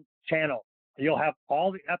Kingdom channel. You'll have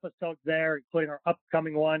all the episodes there, including our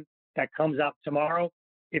upcoming one that comes out tomorrow.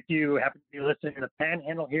 If you happen to be listening to the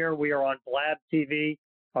Panhandle here, we are on Blab TV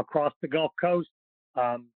across the Gulf Coast.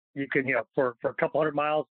 You can, for a couple hundred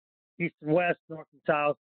miles, east and west, north and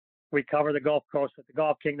south, we cover the Gulf Coast with the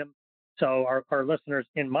Golf Kingdom. So our listeners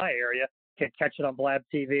in my area can catch it on Blab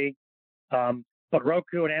TV. But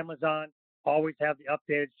Roku and Amazon always have the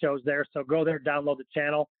updated shows there. So go there, download the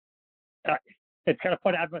channel. It's kind of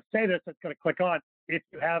funny. I'm going to say this. It's going to click on. If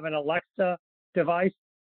you have an Alexa device,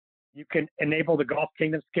 you can enable the Golf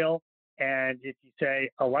Kingdom skill. And if you say,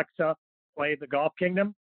 Alexa, play the Golf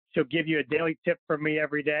Kingdom, she'll give you a daily tip from me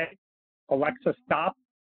every day. Alexa, stop.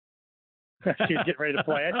 She's getting ready to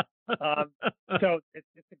play it. So it's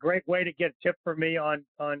a great way to get a tip from me on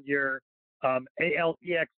your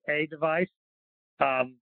ALEXA device.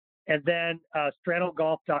 And then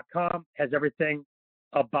StranoGolf.com has everything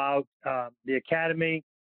about the Academy,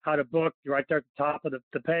 how to book. You're right there at the top of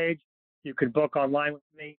the page. You can book online with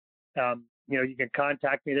me. You can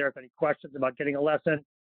contact me there with any questions about getting a lesson.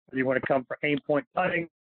 If you want to come for aim point putting,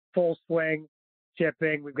 full swing,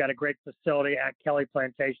 chipping, we've got a great facility at Kelly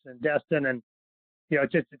Plantation in Destin. And,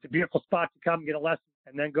 it's a beautiful spot to come and get a lesson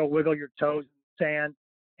and then go wiggle your toes in the sand.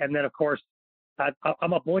 And then, of course,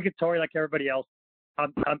 I'm obligatory like everybody else.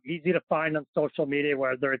 I'm easy to find on social media,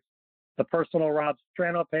 whether it's the personal Rob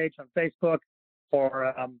Strano page on Facebook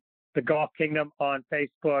or the Golf Kingdom on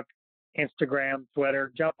Facebook, Instagram,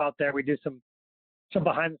 Twitter. Jump out there. We do some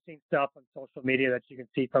behind-the-scenes stuff on social media that you can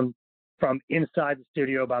see from inside the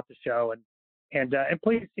studio about the show. And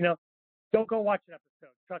please, don't go watch an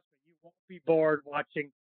episode. Trust me, you won't be bored watching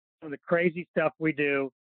some of the crazy stuff we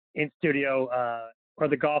do in studio or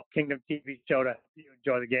the Golf Kingdom TV show to help you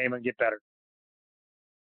enjoy the game and get better.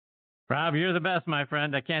 Rob, you're the best, my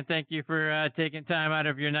friend. I can't thank you for taking time out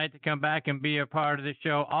of your night to come back and be a part of the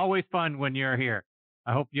show. Always fun when you're here.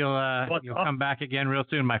 I hope you'll come back again real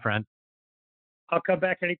soon, my friend. I'll come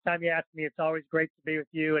back anytime you ask me. It's always great to be with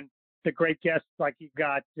you and the great guests like you've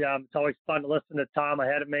got. It's always fun to listen to Tom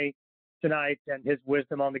ahead of me tonight and his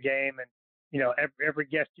wisdom on the game. And, every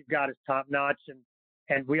guest you've got is top notch.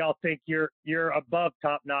 And we all think you're above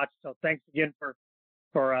top notch. So thanks again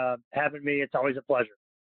for having me. It's always a pleasure.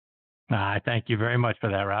 Thank you very much for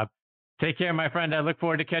that, Rob. Take care, my friend. I look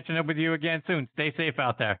forward to catching up with you again soon. Stay safe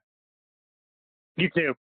out there. You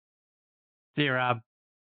too. See you, Rob.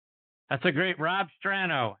 That's a great Rob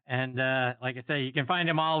Strano. And like I say, you can find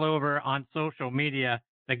him all over on social media.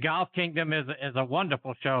 The Golf Kingdom is a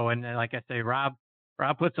wonderful show. And like I say, Rob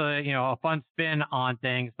Rob puts a fun spin on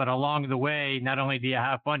things, but along the way, not only do you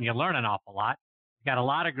have fun, you learn an awful lot. Got a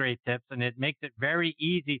lot of great tips, and it makes it very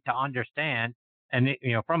easy to understand. And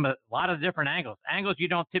from a lot of different angles you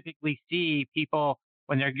don't typically see people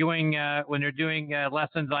when they're doing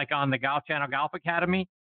lessons like on the Golf Channel Golf Academy.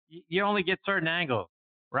 You only get certain angles.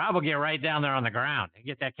 Rob will get right down there on the ground and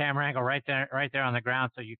get that camera angle right there on the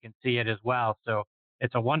ground so you can see it as well. So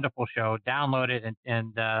it's a wonderful show. Download it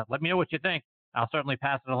and let me know what you think. I'll certainly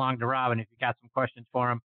pass it along to Rob. And if you've got some questions for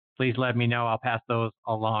him, please let me know. I'll pass those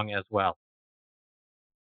along as well.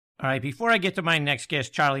 All right, before I get to my next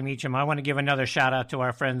guest, Charlie Mechem, I want to give another shout out to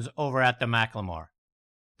our friends over at the Macklemore.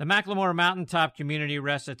 The Macklemore Mountaintop community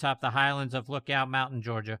rests atop the highlands of Lookout Mountain,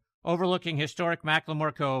 Georgia, overlooking historic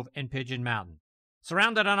Macklemore Cove and Pigeon Mountain.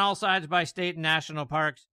 Surrounded on all sides by state and national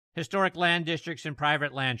parks, historic land districts, and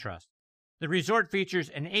private land trusts. The resort features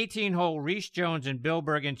an 18-hole Reese Jones and Bill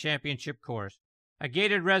Bergen championship course, a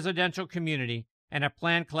gated residential community, and a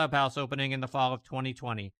planned clubhouse opening in the fall of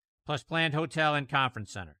 2020, plus planned hotel and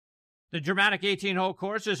conference center. The dramatic 18-hole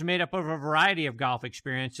course is made up of a variety of golf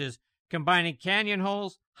experiences, combining canyon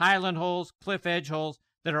holes, highland holes, cliff edge holes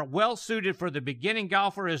that are well suited for the beginning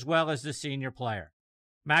golfer as well as the senior player.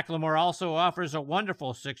 Macklemore also offers a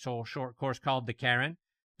wonderful 6-hole short course called the Cairn.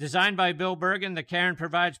 Designed by Bill Bergen, the Cairn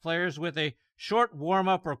provides players with a short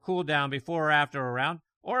warm-up or cool-down before or after a round,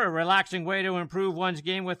 or a relaxing way to improve one's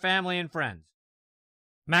game with family and friends.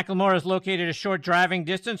 Macklemore is located a short driving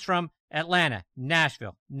distance from Atlanta,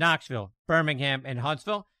 Nashville, Knoxville, Birmingham, and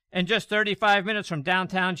Huntsville, and just 35 minutes from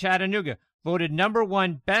downtown Chattanooga, voted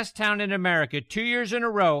 #1 best town in America 2 years in a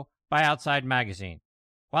row by Outside Magazine.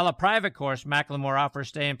 While a private course, Macklemore offers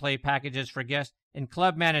stay and play packages for guests in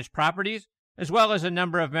club-managed properties, as well as a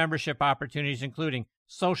number of membership opportunities, including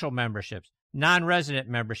social memberships, non-resident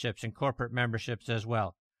memberships, and corporate memberships as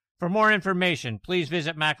well. For more information, please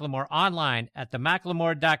visit Macklemore online at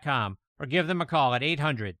themacklemore.com or give them a call at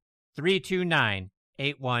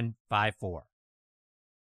 800-329-8154.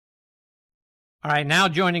 All right, now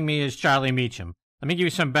joining me is Charlie Mechem. Let me give you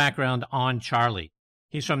some background on Charlie.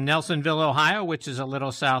 He's from Nelsonville, Ohio, which is a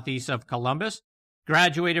little southeast of Columbus.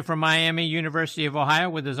 Graduated from Miami University of Ohio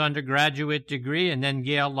with his undergraduate degree and then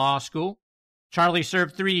Yale Law School. Charlie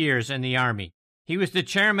served 3 years in the Army. He was the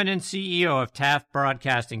chairman and CEO of Taft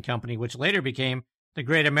Broadcasting Company, which later became the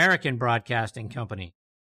Great American Broadcasting Company.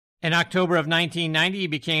 In October of 1990, he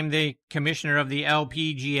became the commissioner of the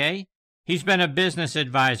LPGA. He's been a business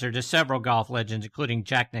advisor to several golf legends, including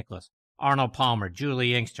Jack Nicklaus, Arnold Palmer,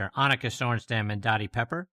 Julie Inkster, Annika Sorenstam, and Dottie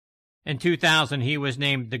Pepper. In 2000, he was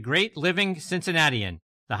named the Great Living Cincinnatian,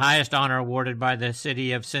 the highest honor awarded by the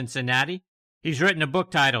city of Cincinnati. He's written a book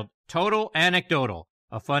titled Total Anecdotal,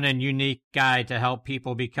 a fun and unique guide to help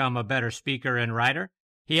people become a better speaker and writer.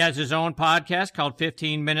 He has his own podcast called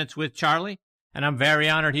 15 Minutes with Charlie, and I'm very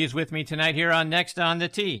honored he's with me tonight here on Next on the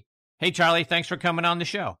Tee. Hey, Charlie, thanks for coming on the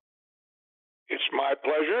show. It's my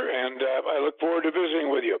pleasure, and I look forward to visiting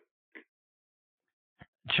with you.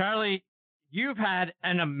 Charlie, you've had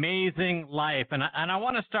an amazing life, and I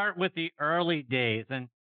want to start with the early days. And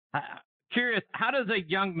curious, how does a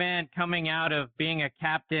young man coming out of being a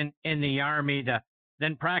captain in the Army to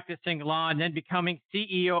then practicing law and then becoming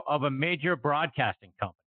CEO of a major broadcasting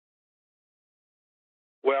company?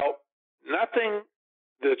 Well, nothing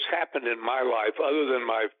that's happened in my life other than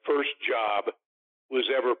my first job was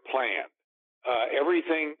ever planned.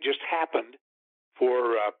 Everything just happened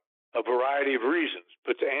for a variety of reasons.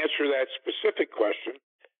 But to answer that specific question,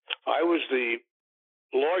 I was the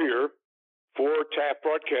lawyer for Taft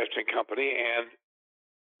Broadcasting Company, and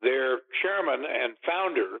their chairman and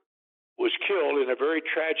founder was killed in a very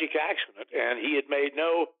tragic accident, and he had made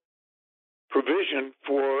no provision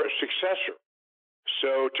for a successor.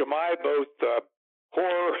 So to my both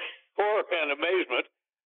horror and amazement,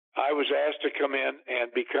 I was asked to come in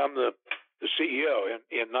and become the CEO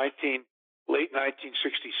in late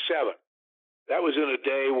 1967. That was in a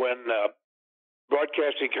day when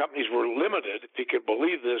broadcasting companies were limited, if you can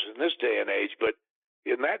believe this in this day and age. But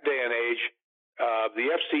in that day and age, the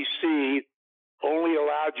FCC only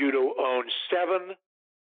allowed you to own 7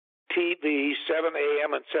 TV, 7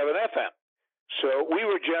 AM, and 7 FM. So we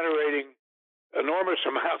were generating enormous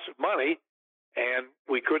amounts of money, and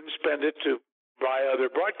we couldn't spend it to buy other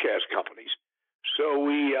broadcast companies. So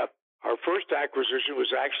our first acquisition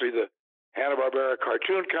was actually the Hanna-Barbera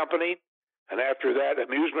Cartoon Company, and after that,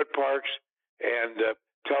 amusement parks and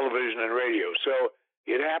television and radio. So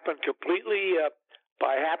it happened completely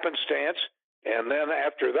by happenstance, and then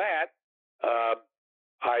after that,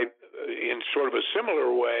 in sort of a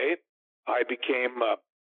similar way, I became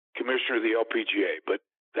commissioner of the LPGA. But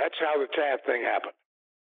that's how the Taft thing happened.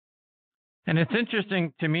 And it's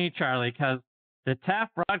interesting to me, Charlie, because the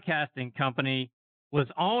Taft Broadcasting Company was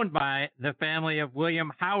owned by the family of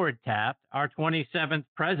William Howard Taft, our 27th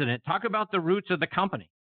president. Talk about the roots of the company.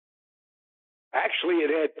 Actually, it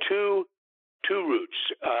had two roots.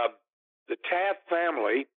 The Taft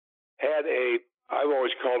family had I've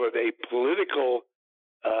always called it a political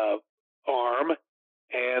arm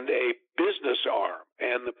and a business arm.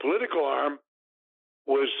 And the political arm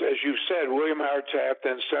was, as you said, William Howard Taft,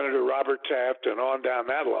 then Senator Robert Taft, and on down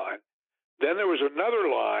that line. Then there was another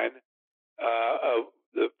line of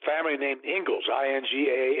the family named Ingalls,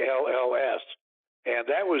 Ingalls, and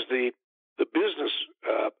that was the business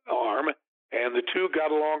arm. And the two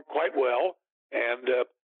got along quite well, and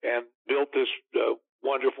built this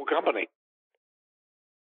wonderful company.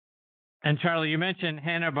 And Charlie, you mentioned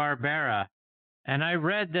Hanna-Barbera, and I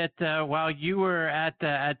read that while you were at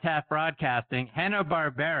Taft Broadcasting,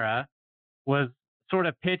 Hanna-Barbera was sort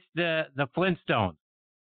of pitched the Flintstones,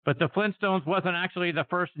 but the Flintstones wasn't actually the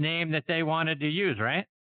first name that they wanted to use, right?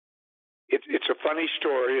 It's a funny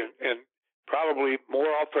story, and probably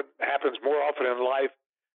happens more often in life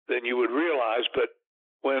than you would realize. But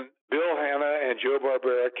when Bill Hanna and Joe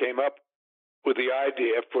Barbera came up with the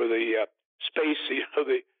idea for the space,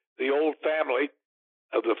 the old family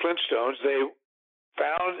of the Flintstones, they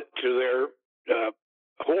found to their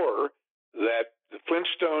horror that the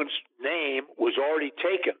Flintstones name was already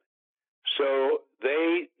taken. So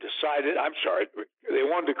they decided, they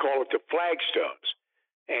wanted to call it the Flagstones.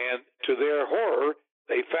 And to their horror,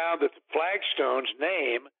 they found that the Flagstones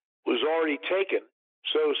name was already taken.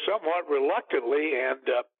 So somewhat reluctantly and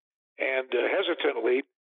hesitantly,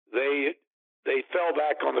 they fell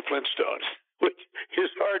back on the Flintstones, which is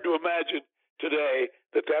hard to imagine today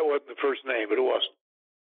that wasn't the first name, but it wasn't.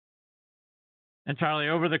 And Charlie,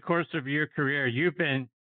 over the course of your career, you've been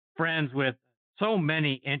friends with so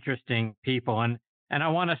many interesting people. And I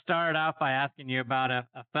want to start out by asking you about a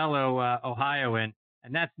fellow Ohioan,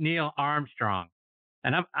 and that's Neil Armstrong.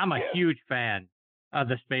 And I'm a huge fan of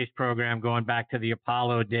the space program going back to the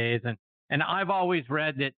Apollo days. And I've always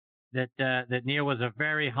read that Neil was a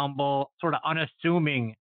very humble, sort of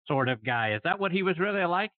unassuming sort of guy. Is that what he was really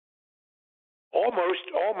like? Almost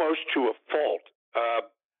to a fault.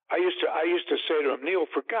 I used to say to him, Neil,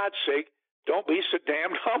 for God's sake, don't be so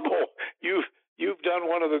damned humble. You've done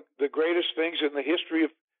one of the greatest things in the history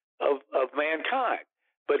of mankind.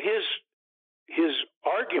 But his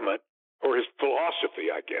argument, or his philosophy,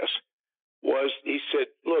 I guess, was he said,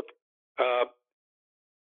 look,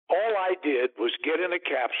 all I did was get in a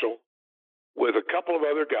capsule with a couple of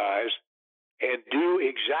other guys and do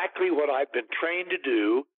exactly what I've been trained to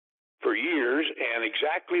do for years, and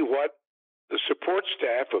exactly what the support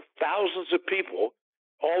staff of thousands of people,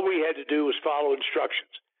 all we had to do was follow instructions.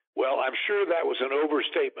 Well, I'm sure that was an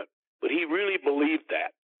overstatement, but he really believed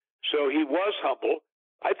that. So he was humble.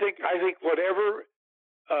 I think whatever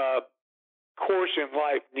course in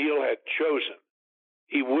life Neil had chosen,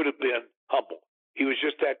 he would have been humble. He was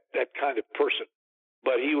just that kind of person.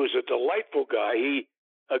 But he was a delightful guy. He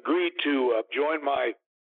agreed to join my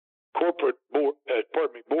corporate board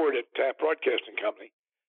at Taft Broadcasting Company,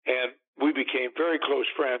 and we became very close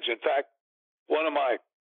friends. In fact, one of my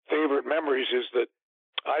favorite memories is that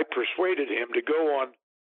I persuaded him to go on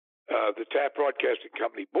the Taft Broadcasting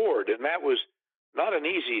Company board, and that was not an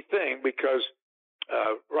easy thing because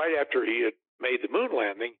right after he had made the moon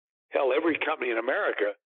landing, every company in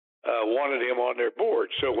America wanted him on their board.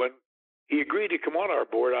 So when he agreed to come on our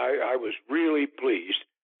board, I was really pleased.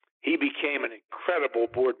 He became an incredible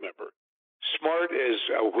board member, smart as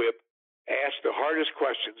a whip, asked the hardest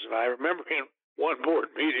questions. And I remember in one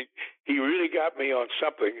board meeting, he really got me on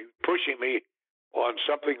something, pushing me on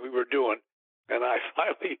something we were doing. And I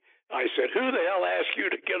said, who the hell asked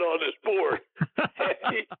you to get on this board?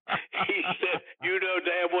 he said, you know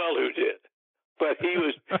damn well who did. But he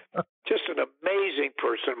was just an amazing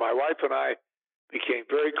person. My wife and I became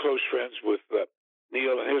very close friends with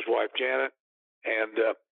Neil and his wife, Janet. And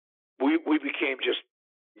we became just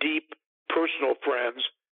deep personal friends,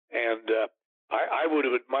 and I would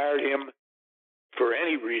have admired him for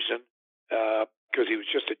any reason because he was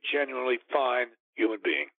just a genuinely fine human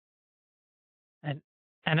being.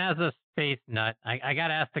 And as a space nut, I got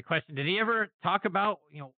to ask the question: did he ever talk about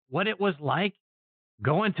what it was like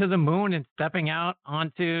going to the moon and stepping out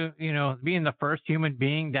onto being the first human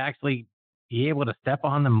being to actually be able to step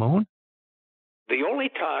on the moon? The only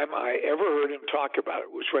time I ever heard him talk about it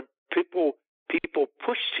was when people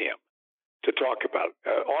pushed him to talk about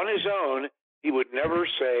it. On his own, he would never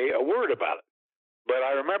say a word about it. But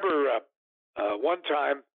I remember one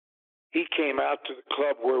time he came out to the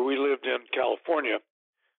club where we lived in California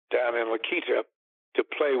down in La Quinta to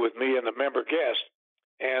play with me and the member guest.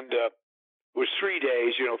 And it was 3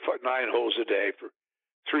 days, 9 holes a day for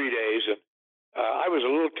 3 days. And I was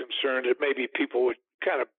a little concerned that maybe people would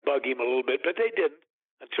kind of bug him a little bit, but they didn't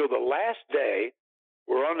until the last day.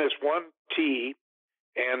 We're on this one tee,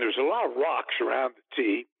 and there's a lot of rocks around the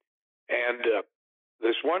tee. And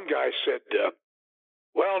this one guy said,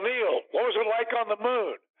 well, Neil, what was it like on the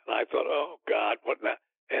moon? And I thought, oh, God, what now?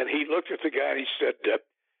 And he looked at the guy and he said,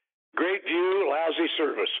 great view, lousy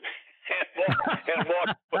service, and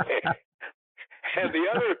walked away. And the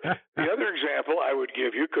other example I would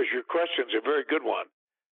give you, because your question's a very good one,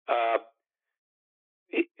 a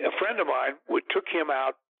friend of mine took him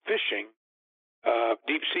out fishing,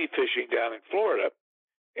 deep sea fishing down in Florida,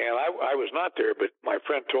 and I was not there, but my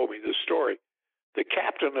friend told me this story. The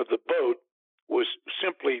captain of the boat was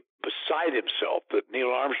simply beside himself that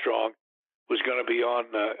Neil Armstrong was going to be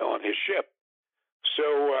on his ship.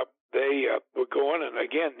 So they were going, and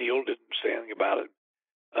again, Neil didn't say anything about it.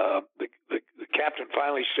 The captain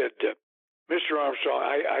finally said, Mr. Armstrong,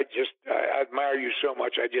 I admire you so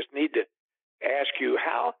much. I just need to ask you,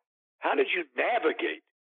 how did you navigate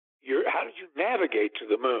to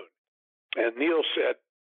the moon? And Neil said,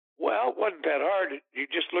 well, it wasn't that hard. You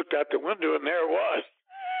just looked out the window and there it was.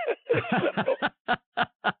 So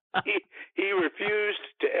he refused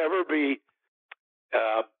to ever be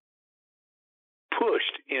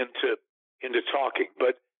pushed into talking.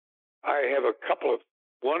 But I have a couple of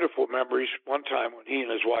wonderful memories. One time when he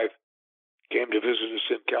and his wife came to visit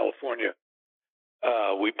us in California,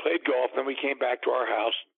 we played golf, then we came back to our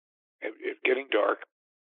house. It was getting dark,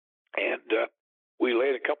 and we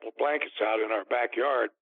laid a couple of blankets out in our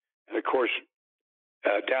backyard. And of course,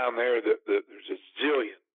 down there, there's a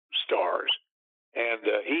zillion stars. And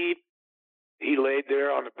he laid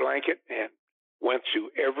there on the blanket and went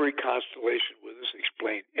through every constellation with us,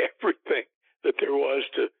 explained everything that there was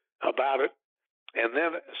about it. And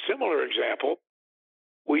then a similar example,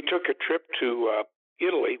 we took a trip to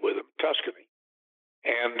Italy with him, Tuscany,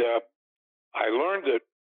 and I learned that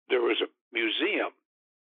there was a museum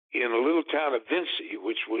in a little town of Vinci,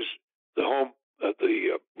 which was the home of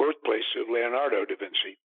the birthplace of Leonardo da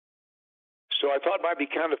Vinci. So I thought it might be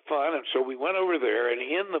kind of fun, and so we went over there, and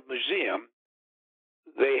in the museum,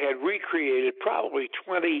 they had recreated probably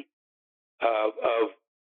 20 of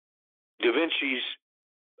Da Vinci's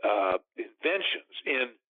inventions.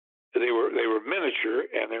 They were miniature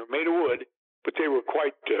and they were made of wood, but they were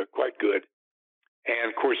quite good. And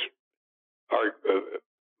of course,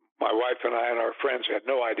 my wife and I and our friends had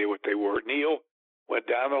no idea what they were. Neil went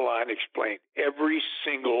down the line, explained every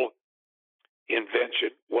single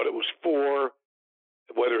invention, what it was for,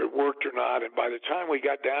 whether it worked or not. And by the time we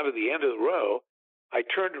got down to the end of the row, I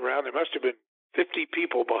turned around. There must have been 50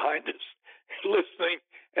 people behind us listening,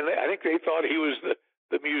 and I think they thought he was the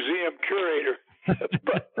museum curator.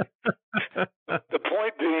 But the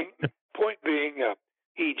point being,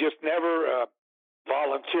 he just never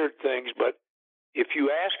volunteered things. But if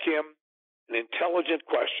you ask him an intelligent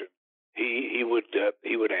question, he would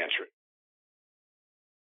answer it.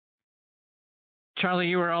 Charlie,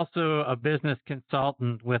 you were also a business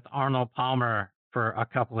consultant with Arnold Palmer for a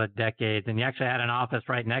couple of decades, and you actually had an office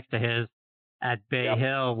right next to his at Bay Yep.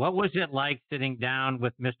 Hill. What was it like sitting down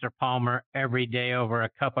with Mr. Palmer every day over a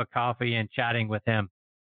cup of coffee and chatting with him?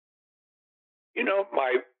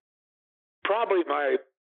 Probably my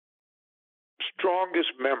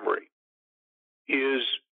strongest memory is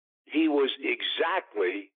he was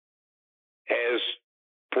exactly as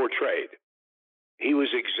portrayed. He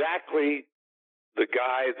was exactly the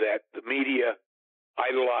guy that the media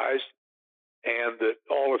idolized and that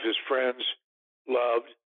all of his friends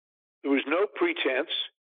loved. There was no pretense.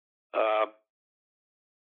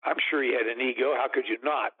 I'm sure he had an ego. How could you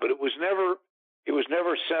not? But it was never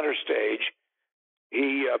center stage.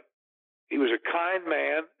 He was a kind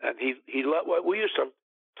man, and he loved. We used to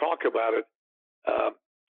talk about it.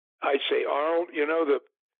 I'd say, Arnold, the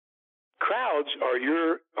crowds are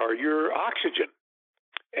your oxygen,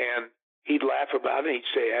 and he'd laugh about it. He'd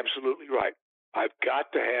say, absolutely right. I've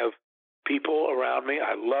got to have people around me.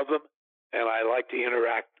 I love them, and I like to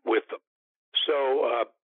interact with them. So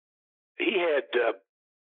he had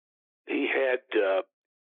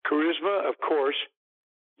charisma, of course,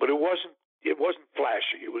 but it wasn't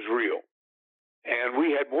flashy. It was real, and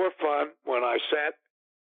we had more fun when I sat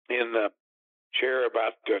in the chair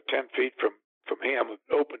about 10 feet from him, with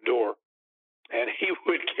an open door, and he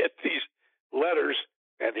would get these letters,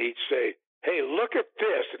 and he'd say, "Hey, look at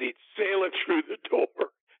this," and he'd sail it through the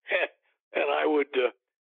door, and I would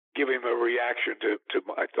give him a reaction to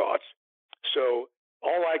my thoughts. So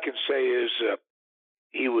all I can say is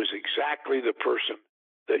he was exactly the person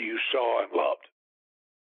that you saw and loved.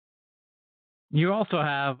 You also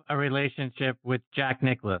have a relationship with Jack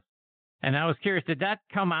Nicklaus. And I was curious, did that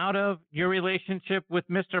come out of your relationship with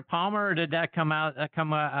Mr. Palmer, or did that come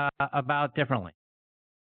about differently?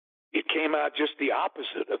 It came out just the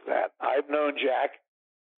opposite of that. I've known Jack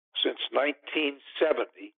since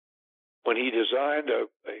 1970 when he designed a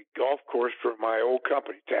golf course for my old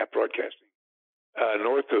company, Tap Broadcasting,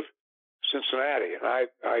 north of Cincinnati. And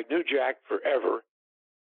I knew Jack forever.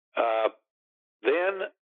 Then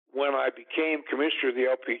when I became commissioner of the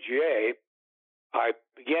LPGA, I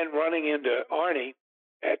began running into Arnie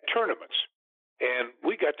at tournaments, and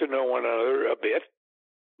we got to know one another a bit.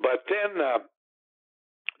 But then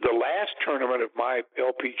the last tournament of my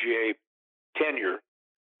LPGA tenure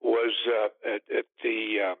was at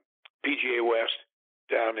the PGA West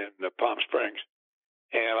down in Palm Springs.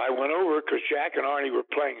 And I went over because Jack and Arnie were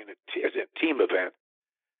playing in a team event.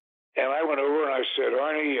 And I went over and I said,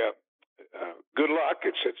 Arnie, good luck.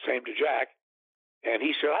 It said same to Jack. And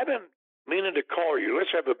he said, I've been meaning to call you.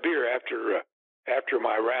 Let's have a beer after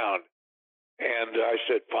my round. And I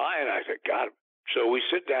said, fine. I said, got him. So we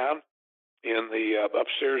sit down in the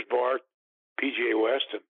upstairs bar, PGA West,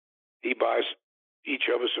 and he buys each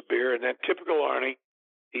of us a beer. And then typical Arnie,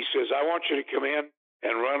 he says, I want you to come in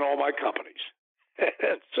and run all my companies.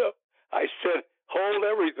 And so I said, hold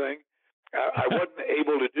everything. I wasn't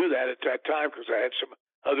able to do that at that time because I had some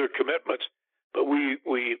other commitments, but we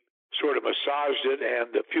sort of massaged it,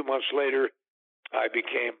 and a few months later, I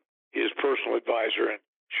became his personal advisor and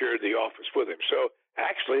shared the office with him. So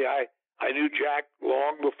actually, I knew Jack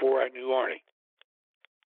long before I knew Arnie.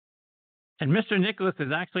 And Mr. Nicklaus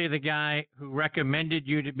is actually the guy who recommended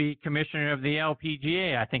you to be commissioner of the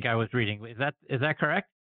LPGA, I think I was reading. Is that correct?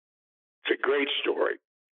 It's a great story.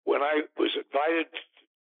 When I was invited to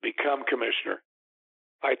become commissioner,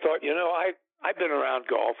 I thought, I've been around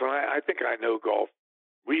golf, and I think I know golf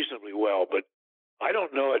reasonably well, but I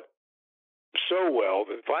don't know it so well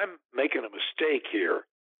that if I'm making a mistake here,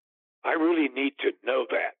 I really need to know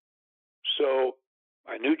that. So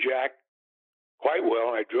I knew Jack quite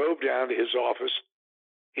well, and I drove down to his office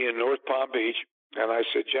in North Palm Beach, and I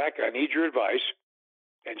said, Jack, I need your advice.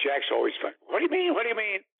 And Jack's always like, what do you mean? What do you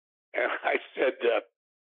mean? And I said,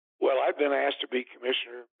 well, I've been asked to be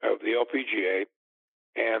commissioner of the LPGA,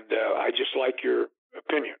 and I just like your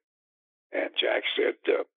opinion. And Jack said,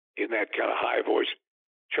 in that kind of high voice,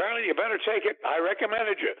 Charlie, you better take it. I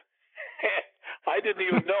recommended you. I didn't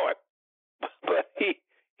even know it, but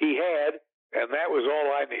he had, and that was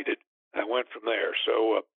all I needed. I went from there.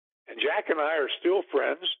 So, and Jack and I are still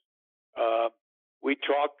friends. We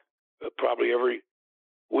talk probably every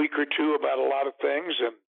week or two about a lot of things,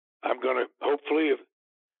 and I'm going to, hopefully, if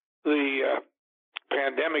the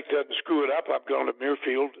pandemic doesn't screw it up, I'm going to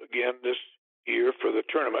Muirfield again this year for the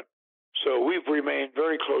tournament. So we've remained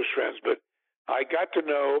very close friends, but I got to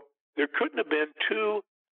know there couldn't have been two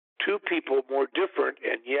people more different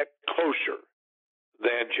and yet closer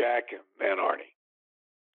than Jack and Arnie.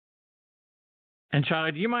 And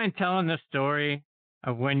Charlie, do you mind telling the story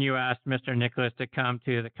of when you asked Mr. Nicklaus to come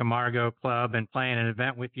to the Camargo Club and play in an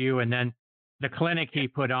event with you, and then the clinic he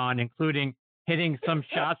put on, including hitting some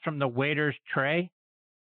shots from the waiter's tray?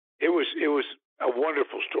 It was a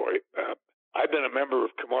wonderful story. I've been a member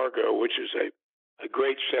of Camargo, which is a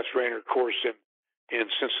great Seth Rayner course in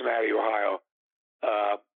Cincinnati, Ohio.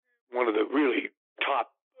 One of the really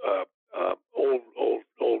top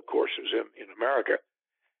old courses in America.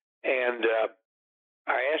 And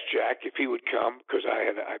I asked Jack if he would come because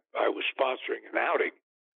I was sponsoring an outing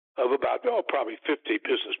of about probably 50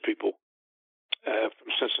 business people from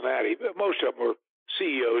Cincinnati. But most of them were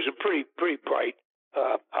CEOs and pretty bright,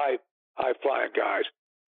 high flying guys.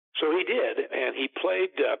 So he did, and he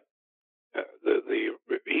played.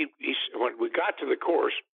 When we got to the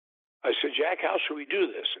course, I said, Jack, how should we do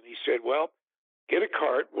this? And he said, well, get a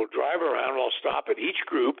cart. We'll drive around. I'll stop at each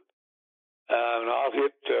group, and I'll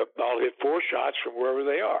hit 4 shots from wherever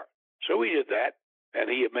they are. So we did that, and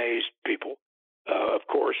he amazed people, of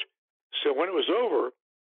course. So when it was over,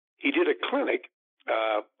 he did a clinic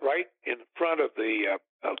right in front of the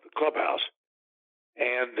clubhouse,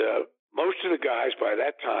 and most of the guys by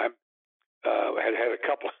that time had a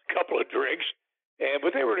couple of drinks,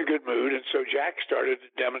 but they were in a good mood, and so Jack started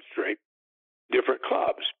to demonstrate different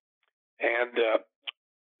clubs, and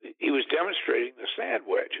he was demonstrating the sand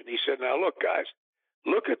wedge, and he said, now look, guys,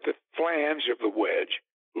 look at the flange of the wedge,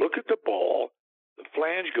 look at the ball. The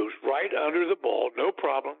flange goes right under the ball, no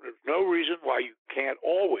problem. There's no reason why you can't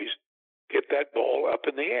always get that ball up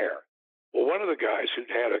in the air. Well, one of the guys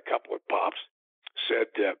who'd had a couple of pops said,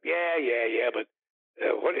 yeah, but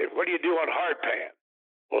what do you do on hard pan?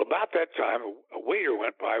 Well, about that time, a waiter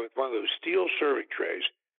went by with one of those steel serving trays,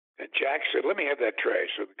 and Jack said, "Let me have that tray."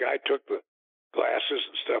 So the guy took the glasses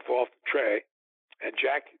and stuff off the tray, and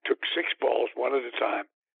Jack took 6 balls one at a time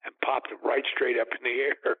and popped them right straight up in the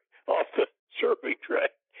air off the serving tray.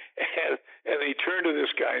 And he turned to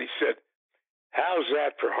this guy and he said, "How's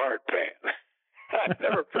that for hard pan?" I've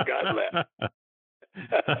never forgotten that.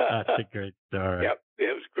 That's a great story. Yep,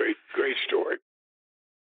 it was a great story.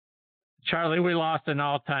 Charlie, we lost an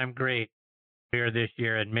all-time great here this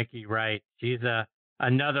year, and Mickey Wright. She's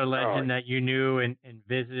another legend that you knew and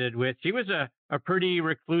visited with. She was a pretty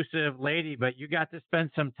reclusive lady, but you got to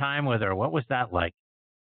spend some time with her. What was that like?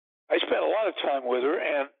 I spent a lot of time with her,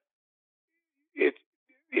 and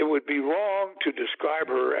it would be wrong to describe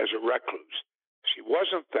her as a recluse. She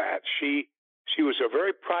wasn't that. She was a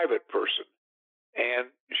very private person,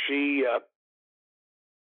 and she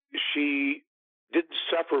didn't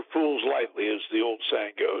suffer fools lightly, as the old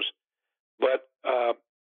saying goes. But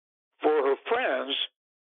for her friends,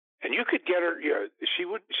 and you could get her. She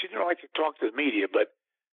didn't like to talk to the media, but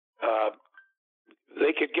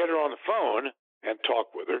they could get her on the phone and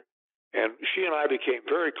talk with her. And she and I became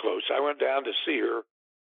very close. I went down to see her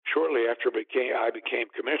shortly after I became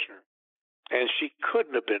commissioner, and she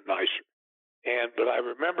couldn't have been nicer. But I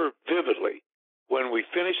remember vividly when we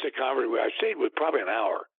finished the conversation. I stayed with probably an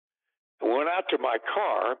hour. I went out to my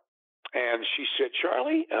car, and she said,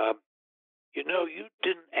 "Charlie, you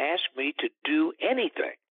didn't ask me to do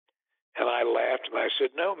anything." And I laughed, and I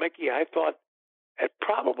said, "No, Mickey, I thought it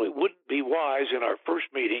probably wouldn't be wise in our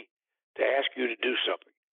first meeting to ask you to do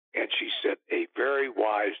something." And she said, "A very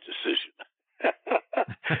wise decision."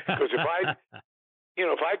 Because if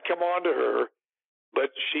I'd come on to her,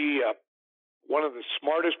 but she, one of the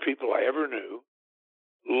smartest people I ever knew,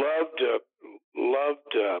 loved the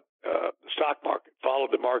stock market,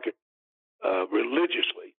 followed the market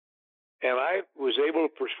religiously, and I was able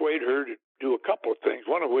to persuade her to do a couple of things.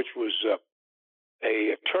 One of which was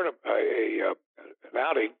an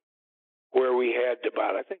outing where we had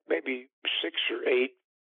about, I think, maybe 6 or 8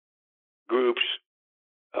 groups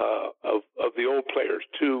of the old players,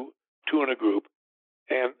 two in a group,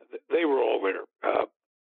 and they were all there.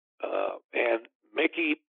 And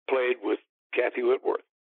Mickey played with Kathy Whitworth,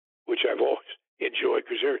 which I've always enjoyed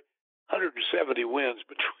because there are 170 wins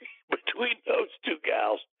between those two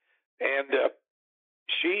gals. And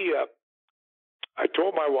I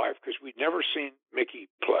told my wife, because we'd never seen Mickey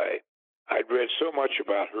play, I'd read so much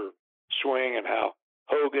about her swing and how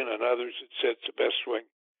Hogan and others had said it's the best swing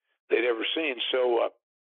they'd ever seen. So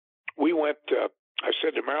we went, I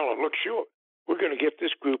said to Marilyn, "Look, we're going to get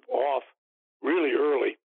this group off really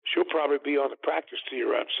early. She'll probably be on the practice tee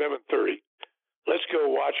around 7:30. Let's go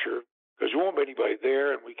watch her, because there won't be anybody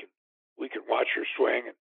there, and we can watch her swing."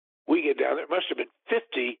 And we get down there. It must have been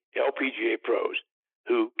 50 LPGA pros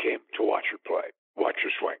who came to watch her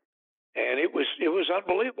swing, and it was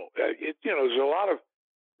unbelievable. There's a lot of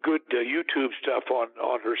good YouTube stuff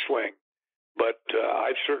on her swing, but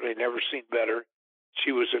I've certainly never seen better.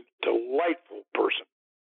 She was a delightful person,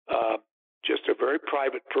 just a very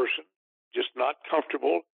private person, just not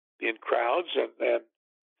comfortable in crowds, and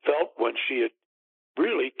felt when she had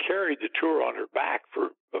really carried the tour on her back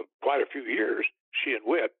for quite a few years, she and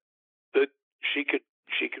Whit, that she could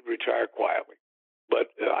retire quietly.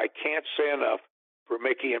 But I can't say enough for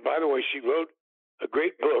Mickey. And by the way, she wrote a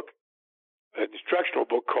great book, an instructional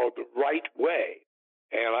book called The Right Way.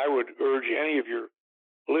 And I would urge any of your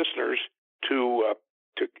listeners to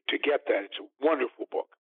get that. It's a wonderful book.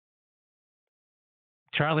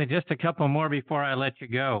 Charlie, just a couple more before I let you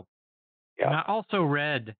go. Yeah. And I also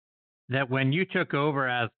read that when you took over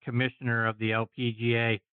as commissioner of the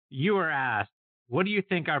LPGA, you were asked, "What do you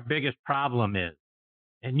think our biggest problem is?"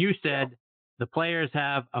 And you said, "The players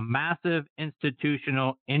have a massive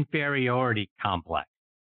institutional inferiority complex."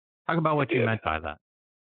 Talk about what you meant by that.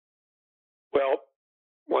 Well,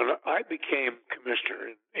 when I became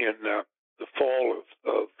commissioner in the fall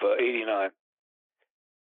of '89,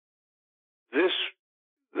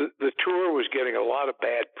 the tour was getting a lot of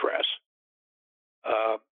bad press.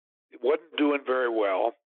 It wasn't doing very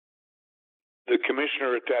well. The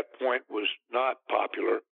commissioner at that point was not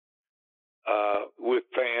popular with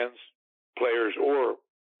fans, players, or,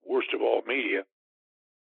 worst of all, media.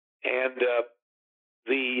 And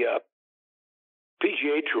the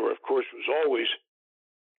PGA Tour, of course, was always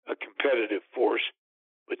a competitive force.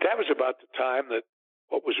 But that was about the time that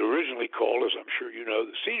what was originally called, as I'm sure you know,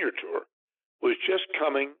 the Senior Tour, was just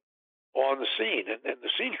coming on the scene. And the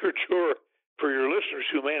Senior Tour, for your listeners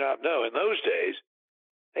who may not know, in those days,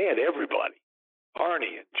 they had everybody.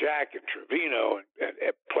 Arnie and Jack and Trevino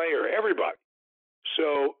and Player, everybody.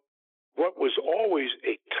 So what was always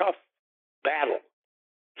a tough battle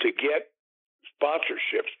to get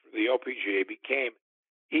sponsorships for the LPGA became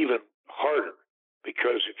even harder,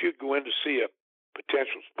 because if you go in to see a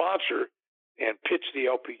potential sponsor and pitch the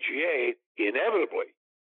LPGA, inevitably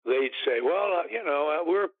they'd say, well,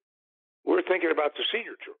 we're thinking about the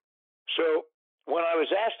senior tour. So when I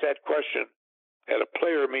was asked that question at a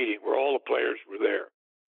player meeting where all the players were there,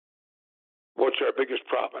 what's our biggest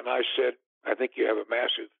problem? And I said, I think you have a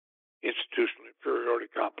massive institutional inferiority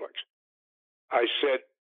complex. I said,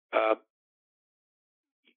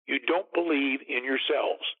 you don't believe in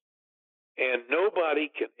yourselves, and nobody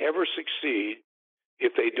can ever succeed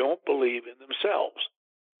if they don't believe in themselves.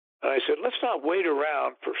 And I said, let's not wait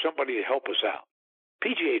around for somebody to help us out.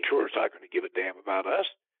 PGA Tour is not going to give a damn about us.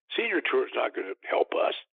 Senior Tour is not going to help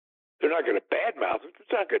us. They're not going to badmouth us.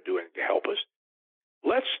 It's not going to do anything to help us.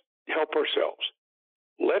 Let's help ourselves.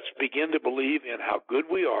 Let's begin to believe in how good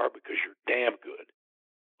we are, because you're damn good.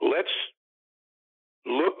 Let's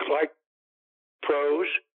look like pros.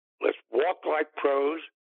 Let's walk like pros.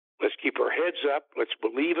 Let's keep our heads up. Let's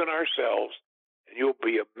believe in ourselves, and you'll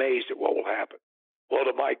be amazed at what will happen. Well,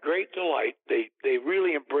 to my great delight, they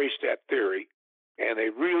really embraced that theory, and they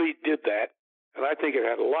really did that. And I think it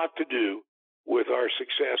had a lot to do with our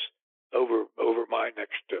success over my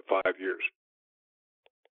next 5 years.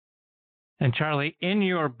 And Charlie, in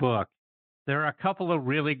your book, there are a couple of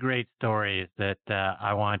really great stories that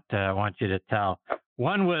I want you to tell.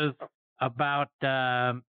 One was about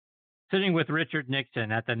sitting with Richard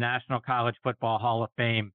Nixon at the National College Football Hall of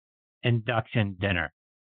Fame induction dinner.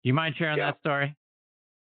 Do you mind sharing that story?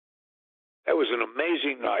 That was an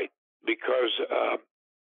amazing night, because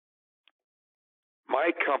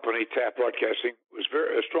my company, TAP Broadcasting, was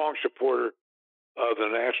a strong supporter of the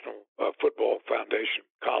National Football Foundation,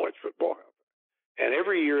 college football. And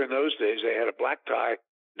every year in those days, they had a black tie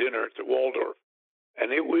dinner at the Waldorf,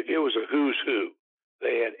 and it was a who's who.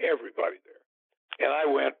 They had everybody there. And I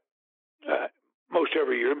went most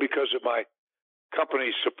every year. Because of my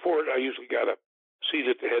company's support, I usually got a seat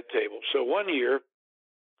at the head table. So one year,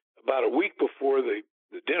 about a week before the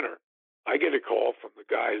dinner, I get a call from the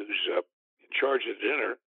guy who's in charge of the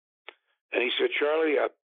dinner, and he said, Charlie, I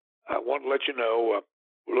want to let you know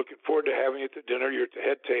we're looking forward to having you at the dinner. You're at the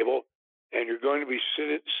head table, and you're going to be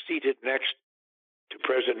seated next to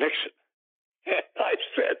President Nixon. And I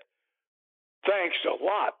said, thanks a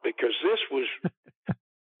lot, because this was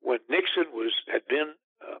when Nixon had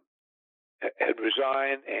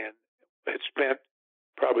resigned and had spent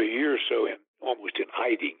probably a year or so almost in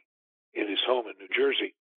hiding in his home in New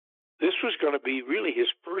Jersey. This was going to be really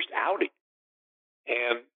his first outing.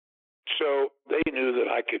 And so they knew that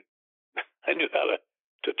I knew how to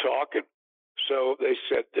talk. And so they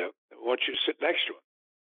said, I want you to sit next to him.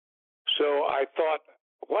 So I thought,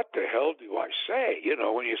 what the hell do I say?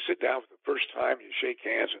 When you sit down for the first time, you shake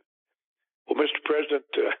hands. And, well, Mr. President,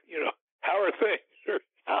 how are things?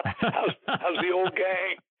 How's the old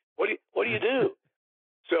gang? What do you do?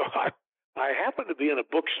 So I happened to be in a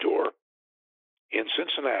bookstore in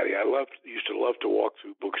Cincinnati. I used to love to walk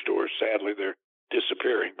through bookstores. Sadly, they're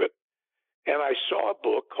disappearing. And I saw a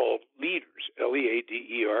book called Leaders,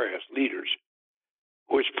 Leaders, Leaders,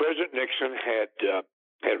 which President Nixon had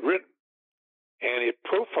written, and it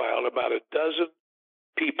profiled about a dozen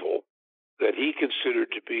people that he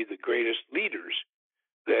considered to be the greatest leaders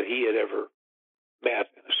that he had ever met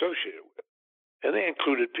and associated with. And they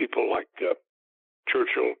included people like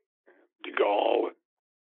Churchill, de Gaulle, and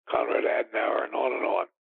Konrad Adenauer, and on and on.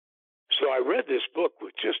 So I read this book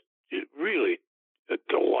with just really a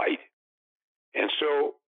delight. And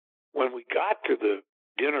so when we got to the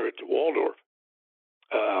dinner at the Waldorf,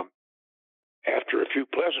 after a few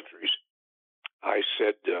pleasantries, I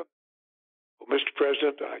said, well, Mr.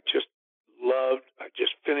 President, I just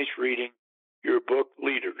finished reading your book,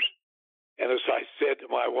 Leaders. And as I said to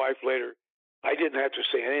my wife later, I didn't have to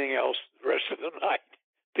say anything else the rest of the night,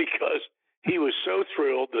 because he was so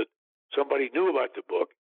thrilled that somebody knew about the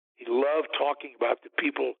book. He loved talking about the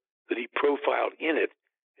people that he profiled in it,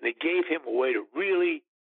 and it gave him a way to really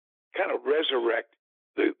kind of resurrect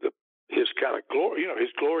his kind of glory,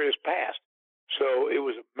 his glorious past. So it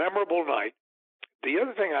was a memorable night. The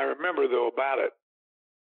other thing I remember, though, about it,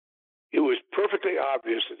 it was perfectly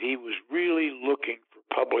obvious that he was really looking for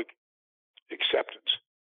public acceptance.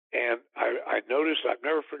 And I noticed, I've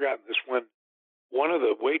never forgotten this, when one of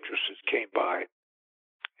the waitresses came by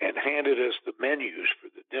and handed us the menus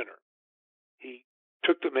for the dinner. He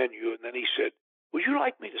took the menu, and then he said, would you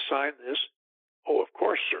like me to sign this? Oh, of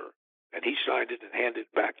course, sir. And he signed it and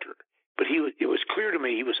handed it back to her. But it was clear to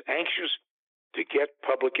me he was anxious to get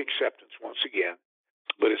public acceptance once again.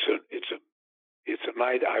 But it's a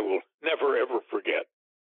night I will never ever forget.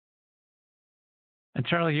 And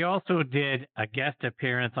Charlie, you also did a guest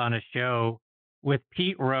appearance on a show with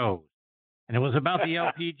Pete Rose, and it was about the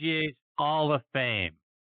LPGA's Hall of Fame.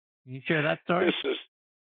 Can you share that story? This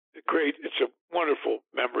is great. It's a wonderful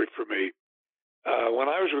memory for me. When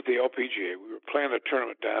I was with the LPGA, we were playing a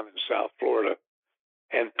tournament down in South Florida,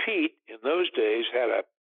 and Pete, in those days, had a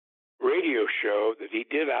radio show that he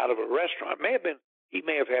did out of a restaurant. He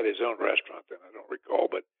may have had his own restaurant then, I don't recall,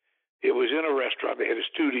 but it was in a restaurant. They had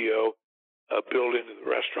a studio built into the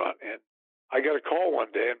restaurant, and I got a call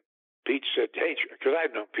one day, and Pete said, hey, because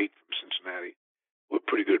I'd known Pete from Cincinnati. We're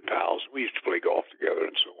pretty good pals. We used to play golf together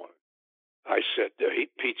and so on.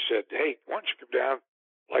 Pete said, hey, why don't you come down?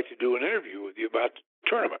 I'd like to do an interview with you about the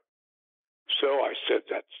tournament. So I said,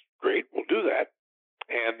 that's great. We'll do that.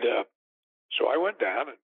 And so I went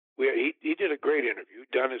down, and he did a great interview,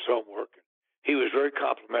 done his homework. He was very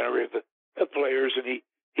complimentary of the players, and he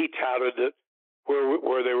touted that where we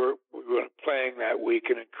were playing that week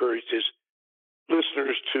and encouraged his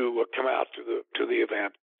listeners to come out to the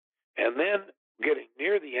event. And then getting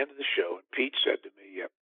near the end of the show, and Pete said to me,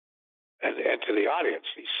 and to the audience,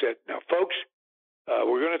 he said, now, folks,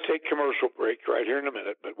 we're going to take commercial break right here in a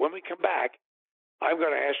minute, but when we come back, I'm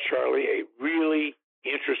going to ask Charlie a really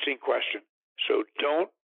interesting question. So don't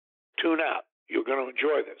tune out. You're going to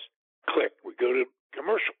enjoy this. Click. We go to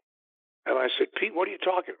commercial. And I said, Pete, what are you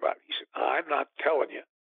talking about? He said, I'm not telling you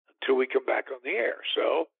until we come back on the air.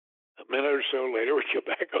 So a minute or so later, we come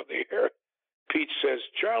back on the air. Pete says,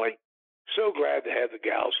 Charlie, so glad to have the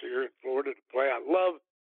gals here in Florida to play. I love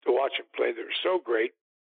to watch them play. They're so great.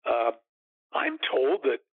 I'm told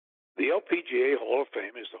that the LPGA Hall of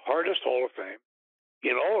Fame is the hardest Hall of Fame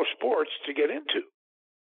in all of sports to get into.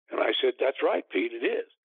 And I said, that's right, Pete, it is.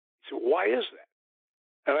 He said, why is that?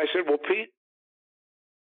 And I said, well, Pete,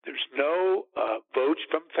 there's no votes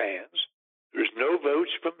from fans. There's no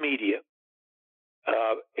votes from media.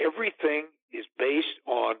 Everything is based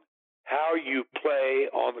on how you play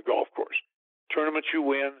on the golf course. Tournaments you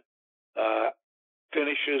win,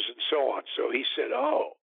 finishes, and so on. So he said,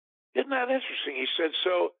 oh, isn't that interesting? He said,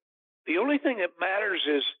 so the only thing that matters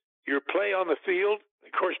is your play on the field.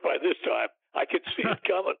 Of course, by this time, I could see it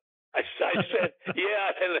coming. I said,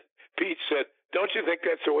 yeah. And Pete said, don't you think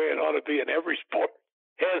that's the way it ought to be in every sport?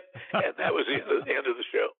 And that was the end of the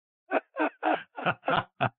show.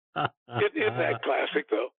 Isn't that classic,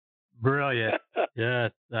 though? Brilliant.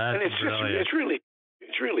 Yes, that's and brilliant.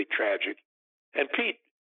 It's really tragic. And Pete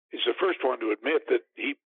is the first one to admit that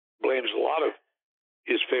he blames a lot of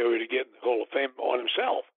his failure to get in the Hall of Fame on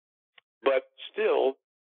himself. But still,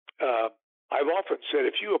 I've often said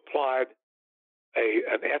if you applied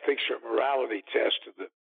an ethics or morality test to the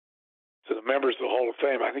members of the Hall of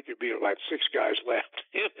Fame, I think there'd be like 6 guys left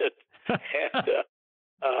in it,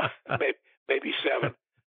 and maybe 7.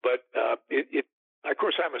 But of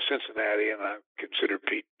course, I'm a Cincinnati, and I consider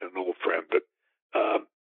Pete an old friend. But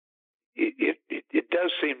it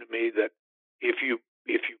does seem to me that if you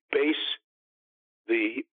base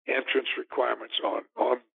the entrance requirements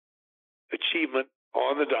on achievement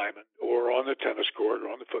on the diamond or on the tennis court or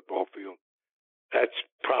on the football field, that's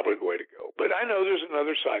probably the way to go. But I know there's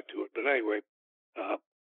another side to it. But anyway,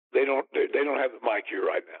 they don't have the mic here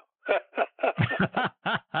right now.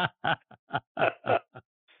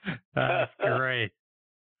 That's great.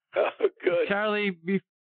 Good. Charlie,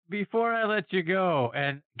 before I let you go,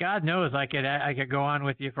 and God knows I could go on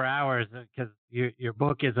with you for hours because your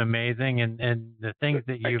book is amazing and the things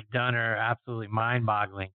that you've done are absolutely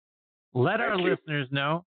mind-boggling. Let our listeners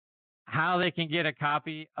know how they can get a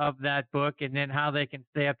copy of that book and then how they can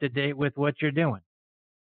stay up to date with what you're doing.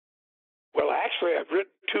 Well, actually, I've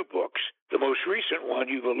written 2 books. The most recent one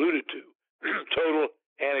you've alluded to, Total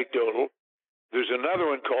Anecdotal. There's another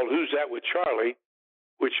one called Who's That with Charlie,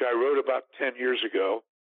 which I wrote about 10 years ago.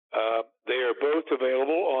 They are both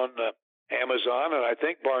available on Amazon and I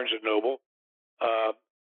think Barnes & Noble. I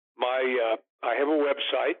have a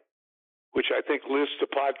website, which I think lists the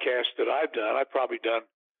podcasts that I've done. I've probably done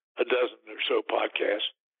a dozen or so podcasts.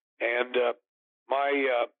 And my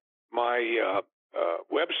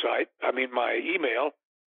website, my email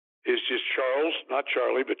is just Charles, not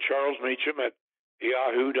Charlie, but Charles Mechem at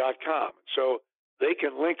yahoo.com. So they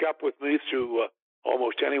can link up with me through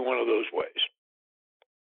almost any one of those ways.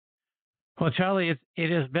 Well, Charlie, it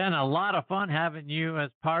has been a lot of fun having you as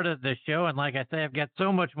part of the show. And like I say, I've got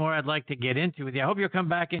so much more I'd like to get into with you. I hope you'll come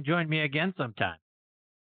back and join me again sometime.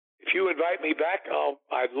 If you invite me back,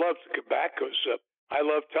 I'd love to come back because I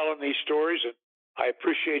love telling these stories, and I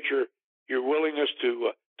appreciate your your willingness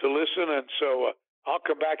to listen. And so I'll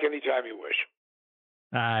come back anytime you wish.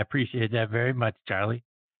 I appreciate that very much, Charlie.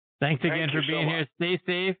 Thanks again for being here. Stay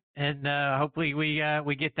safe, and hopefully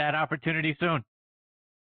we get that opportunity soon.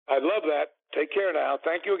 I'd love that. Take care now.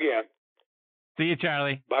 Thank you again. See you,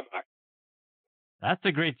 Charlie. Bye-bye. That's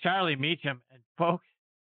a great Charlie Mechem. And folks,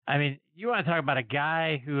 I mean, you want to talk about a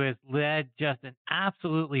guy who has led just an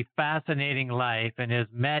absolutely fascinating life and has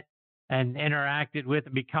met and interacted with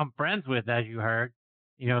and become friends with, as you heard,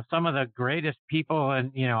 some of the greatest people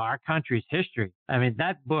in, our country's history. I mean,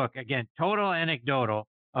 that book, again, total anecdotal,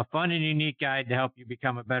 a fun and unique guide to help you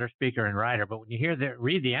become a better speaker and writer. But when you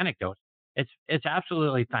read the anecdotes, it's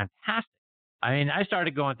absolutely fantastic. I mean, I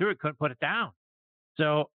started going through it, couldn't put it down.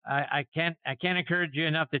 So I can't encourage you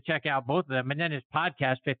enough to check out both of them. And then his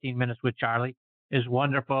podcast, 15 Minutes with Charlie, is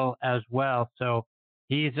wonderful as well. So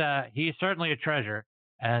he's certainly a treasure.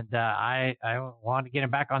 And I want to get him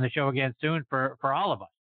back on the show again soon for all of us,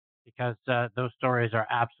 because those stories are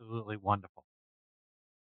absolutely wonderful.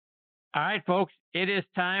 All right, folks, it is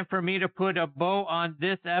time for me to put a bow on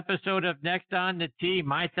this episode of Next on the Tee.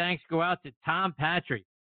 My thanks go out to Tom Patri,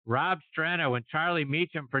 Rob Strano, and Charlie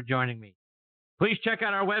Mechem for joining me. Please check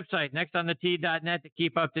out our website, nextonthetee.net, to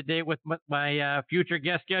keep up to date with what my future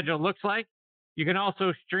guest schedule looks like. You can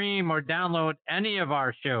also stream or download any of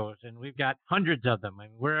our shows, and we've got hundreds of them. I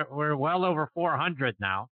mean, we're well over 400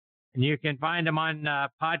 now, and you can find them on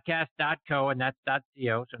podcast.co, and that's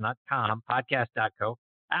 .co, so not com, podcast.co,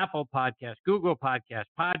 Apple Podcasts, Google Podcasts,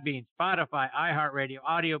 Podbean, Spotify, iHeartRadio,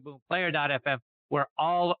 Audio Boom, Player.fm. We're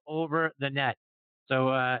all over the net.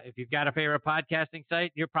 So if you've got a favorite podcasting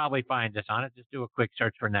site, you'll probably find us on it. Just do a quick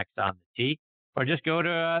search for Next on the Tee, or just go to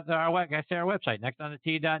our website,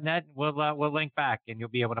 nextonthetee.net, and we'll link back, and you'll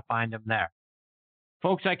be able to find them there.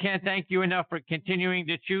 Folks, I can't thank you enough for continuing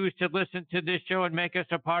to choose to listen to this show and make us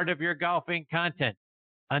a part of your golfing content.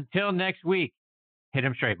 Until next week, hit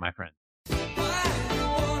 'em straight, my friend.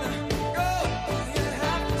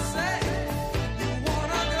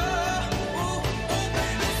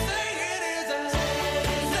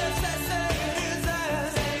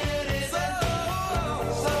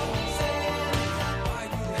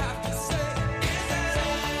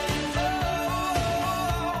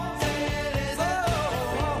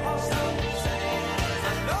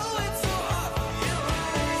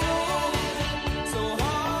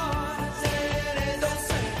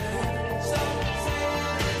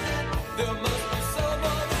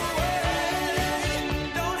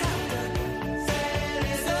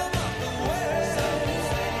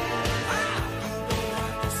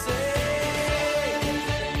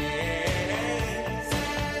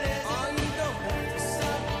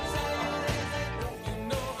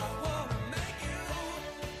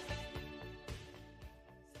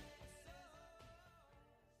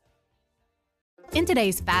 In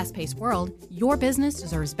today's fast-paced world, your business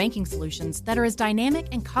deserves banking solutions that are as dynamic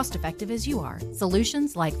and cost-effective as you are.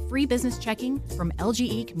 Solutions like free business checking from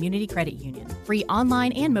LGE Community Credit Union, free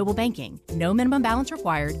online and mobile banking, no minimum balance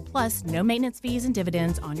required, plus no maintenance fees and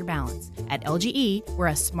dividends on your balance. At LGE, we're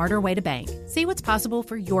a smarter way to bank. See what's possible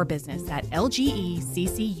for your business at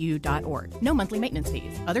lgeccu.org. No monthly maintenance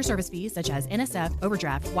fees. Other service fees such as NSF,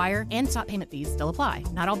 overdraft, wire, and stop payment fees still apply.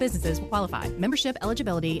 Not all businesses will qualify. Membership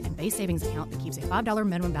eligibility and base savings account that keeps a $5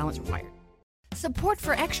 minimum balance required. Support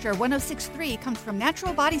for Extra 106.3 comes from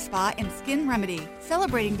Natural Body Spa and Skin Remedy,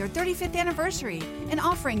 celebrating their 35th anniversary and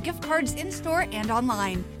offering gift cards in-store and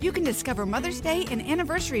online. You can discover Mother's Day and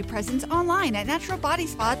anniversary presents online at Natural Body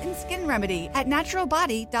Spa and Skin Remedy at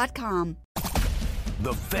naturalbody.com.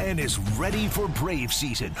 The Fan is ready for Brave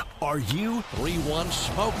season. Are you? 3-1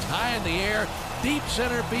 smoked high in the air, deep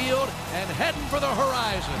center field, and heading for the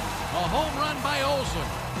horizon. A home run by Olsen.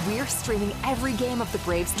 We're streaming every game of the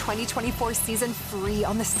Braves 2024 season free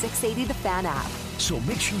on the 680 The Fan app. So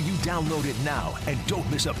make sure you download it now and don't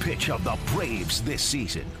miss a pitch of the Braves this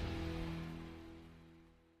season.